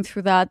when they're going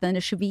through that, then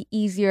it should be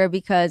easier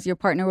because your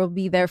partner will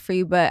be there for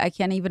you. But I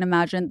can't even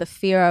imagine the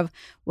fear of,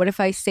 what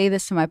if I say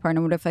this to my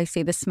partner? What if I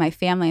say this to my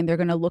family? And they're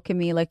going to look at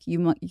me like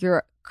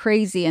you're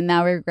crazy and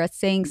now I regret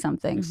saying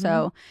something.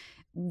 So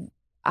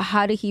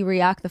how did he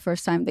react the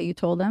first time that you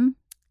told him?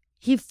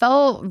 He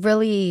felt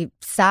really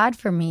sad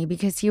for me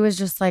because he was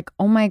just like,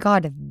 oh my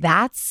God,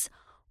 that's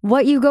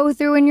what you go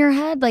through in your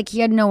head? Like,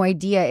 he had no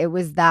idea it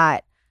was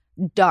that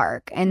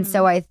dark. And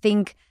so I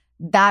think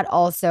that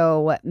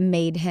also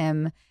made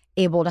him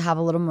able to have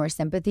a little more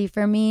sympathy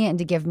for me and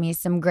to give me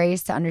some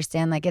grace to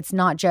understand, like, it's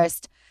not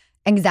just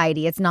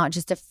anxiety. It's not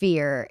just a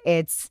fear.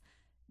 It's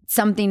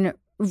something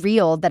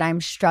real that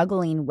I'm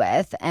struggling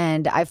with.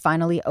 And I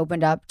finally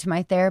opened up to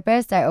my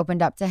therapist. I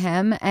opened up to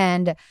him.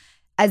 And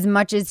as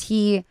much as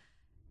he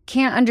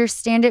can't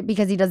understand it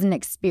because he doesn't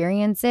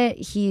experience it,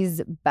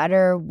 he's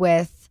better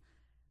with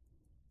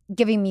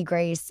giving me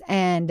grace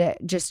and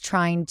just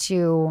trying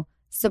to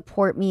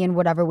support me in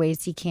whatever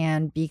ways he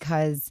can,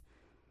 because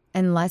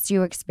unless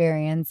you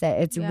experience it,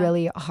 it's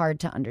really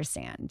hard to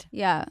understand.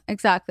 Yeah,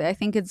 exactly. I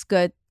think it's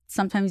good.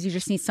 Sometimes you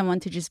just need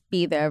someone to just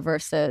be there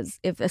versus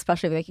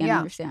especially if they can't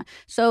understand.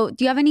 So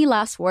do you have any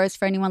last words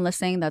for anyone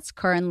listening that's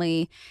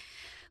currently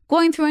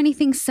going through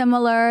anything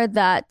similar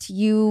that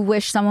you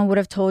wish someone would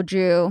have told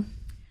you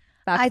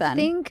back then? I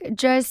think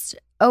just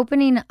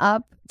opening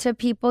up to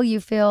people you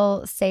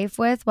feel safe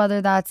with,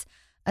 whether that's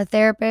a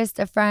therapist,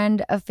 a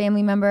friend, a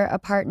family member, a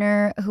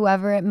partner,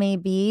 whoever it may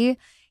be.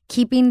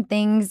 Keeping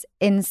things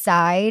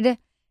inside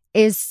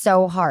is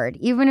so hard.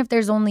 Even if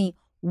there's only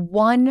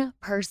one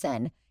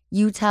person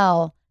you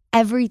tell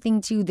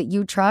everything to that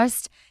you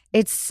trust,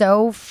 it's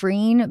so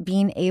freeing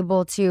being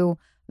able to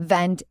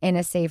vent in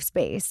a safe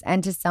space.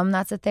 And to some,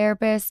 that's a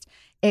therapist.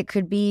 It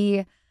could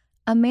be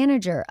a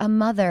manager, a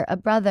mother, a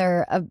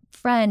brother, a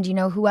friend,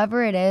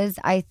 whoever it is.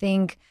 I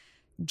think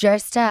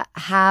just to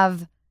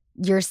have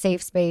your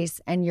safe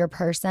space and your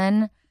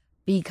person,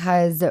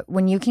 because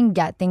when you can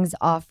get things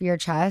off your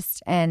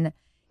chest and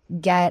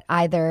get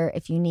either,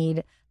 if you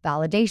need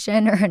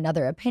validation or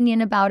another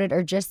opinion about it,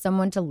 or just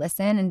someone to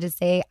listen and to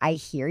say, I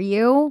hear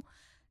you,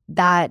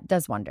 that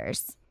does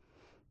wonders.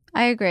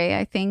 I agree.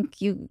 I think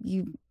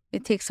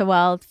it takes a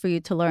while for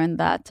you to learn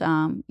that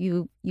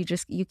you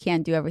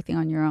can't do everything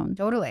on your own.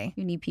 Totally.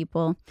 You need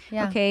people.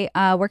 Yeah. Okay.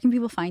 Where can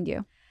people find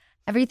you?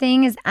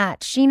 Everything is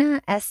at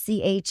Scheana,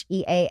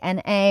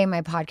 Scheana,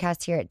 my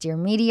podcast here at Dear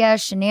Media.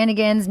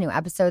 Shenanigans, new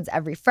episodes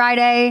every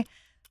Friday.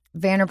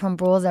 Vanderpump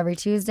Rules every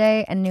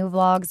Tuesday, and new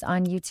vlogs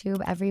on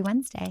YouTube every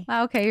Wednesday.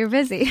 Wow, okay, you're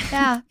busy.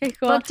 Yeah, okay,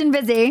 cool. Booked and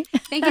busy.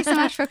 Thank you so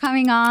much for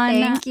coming on.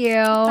 Thank you.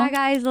 Bye,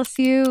 guys. I'll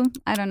see you,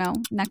 I don't know,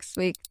 next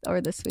week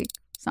or this week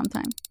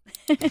sometime.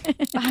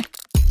 Bye.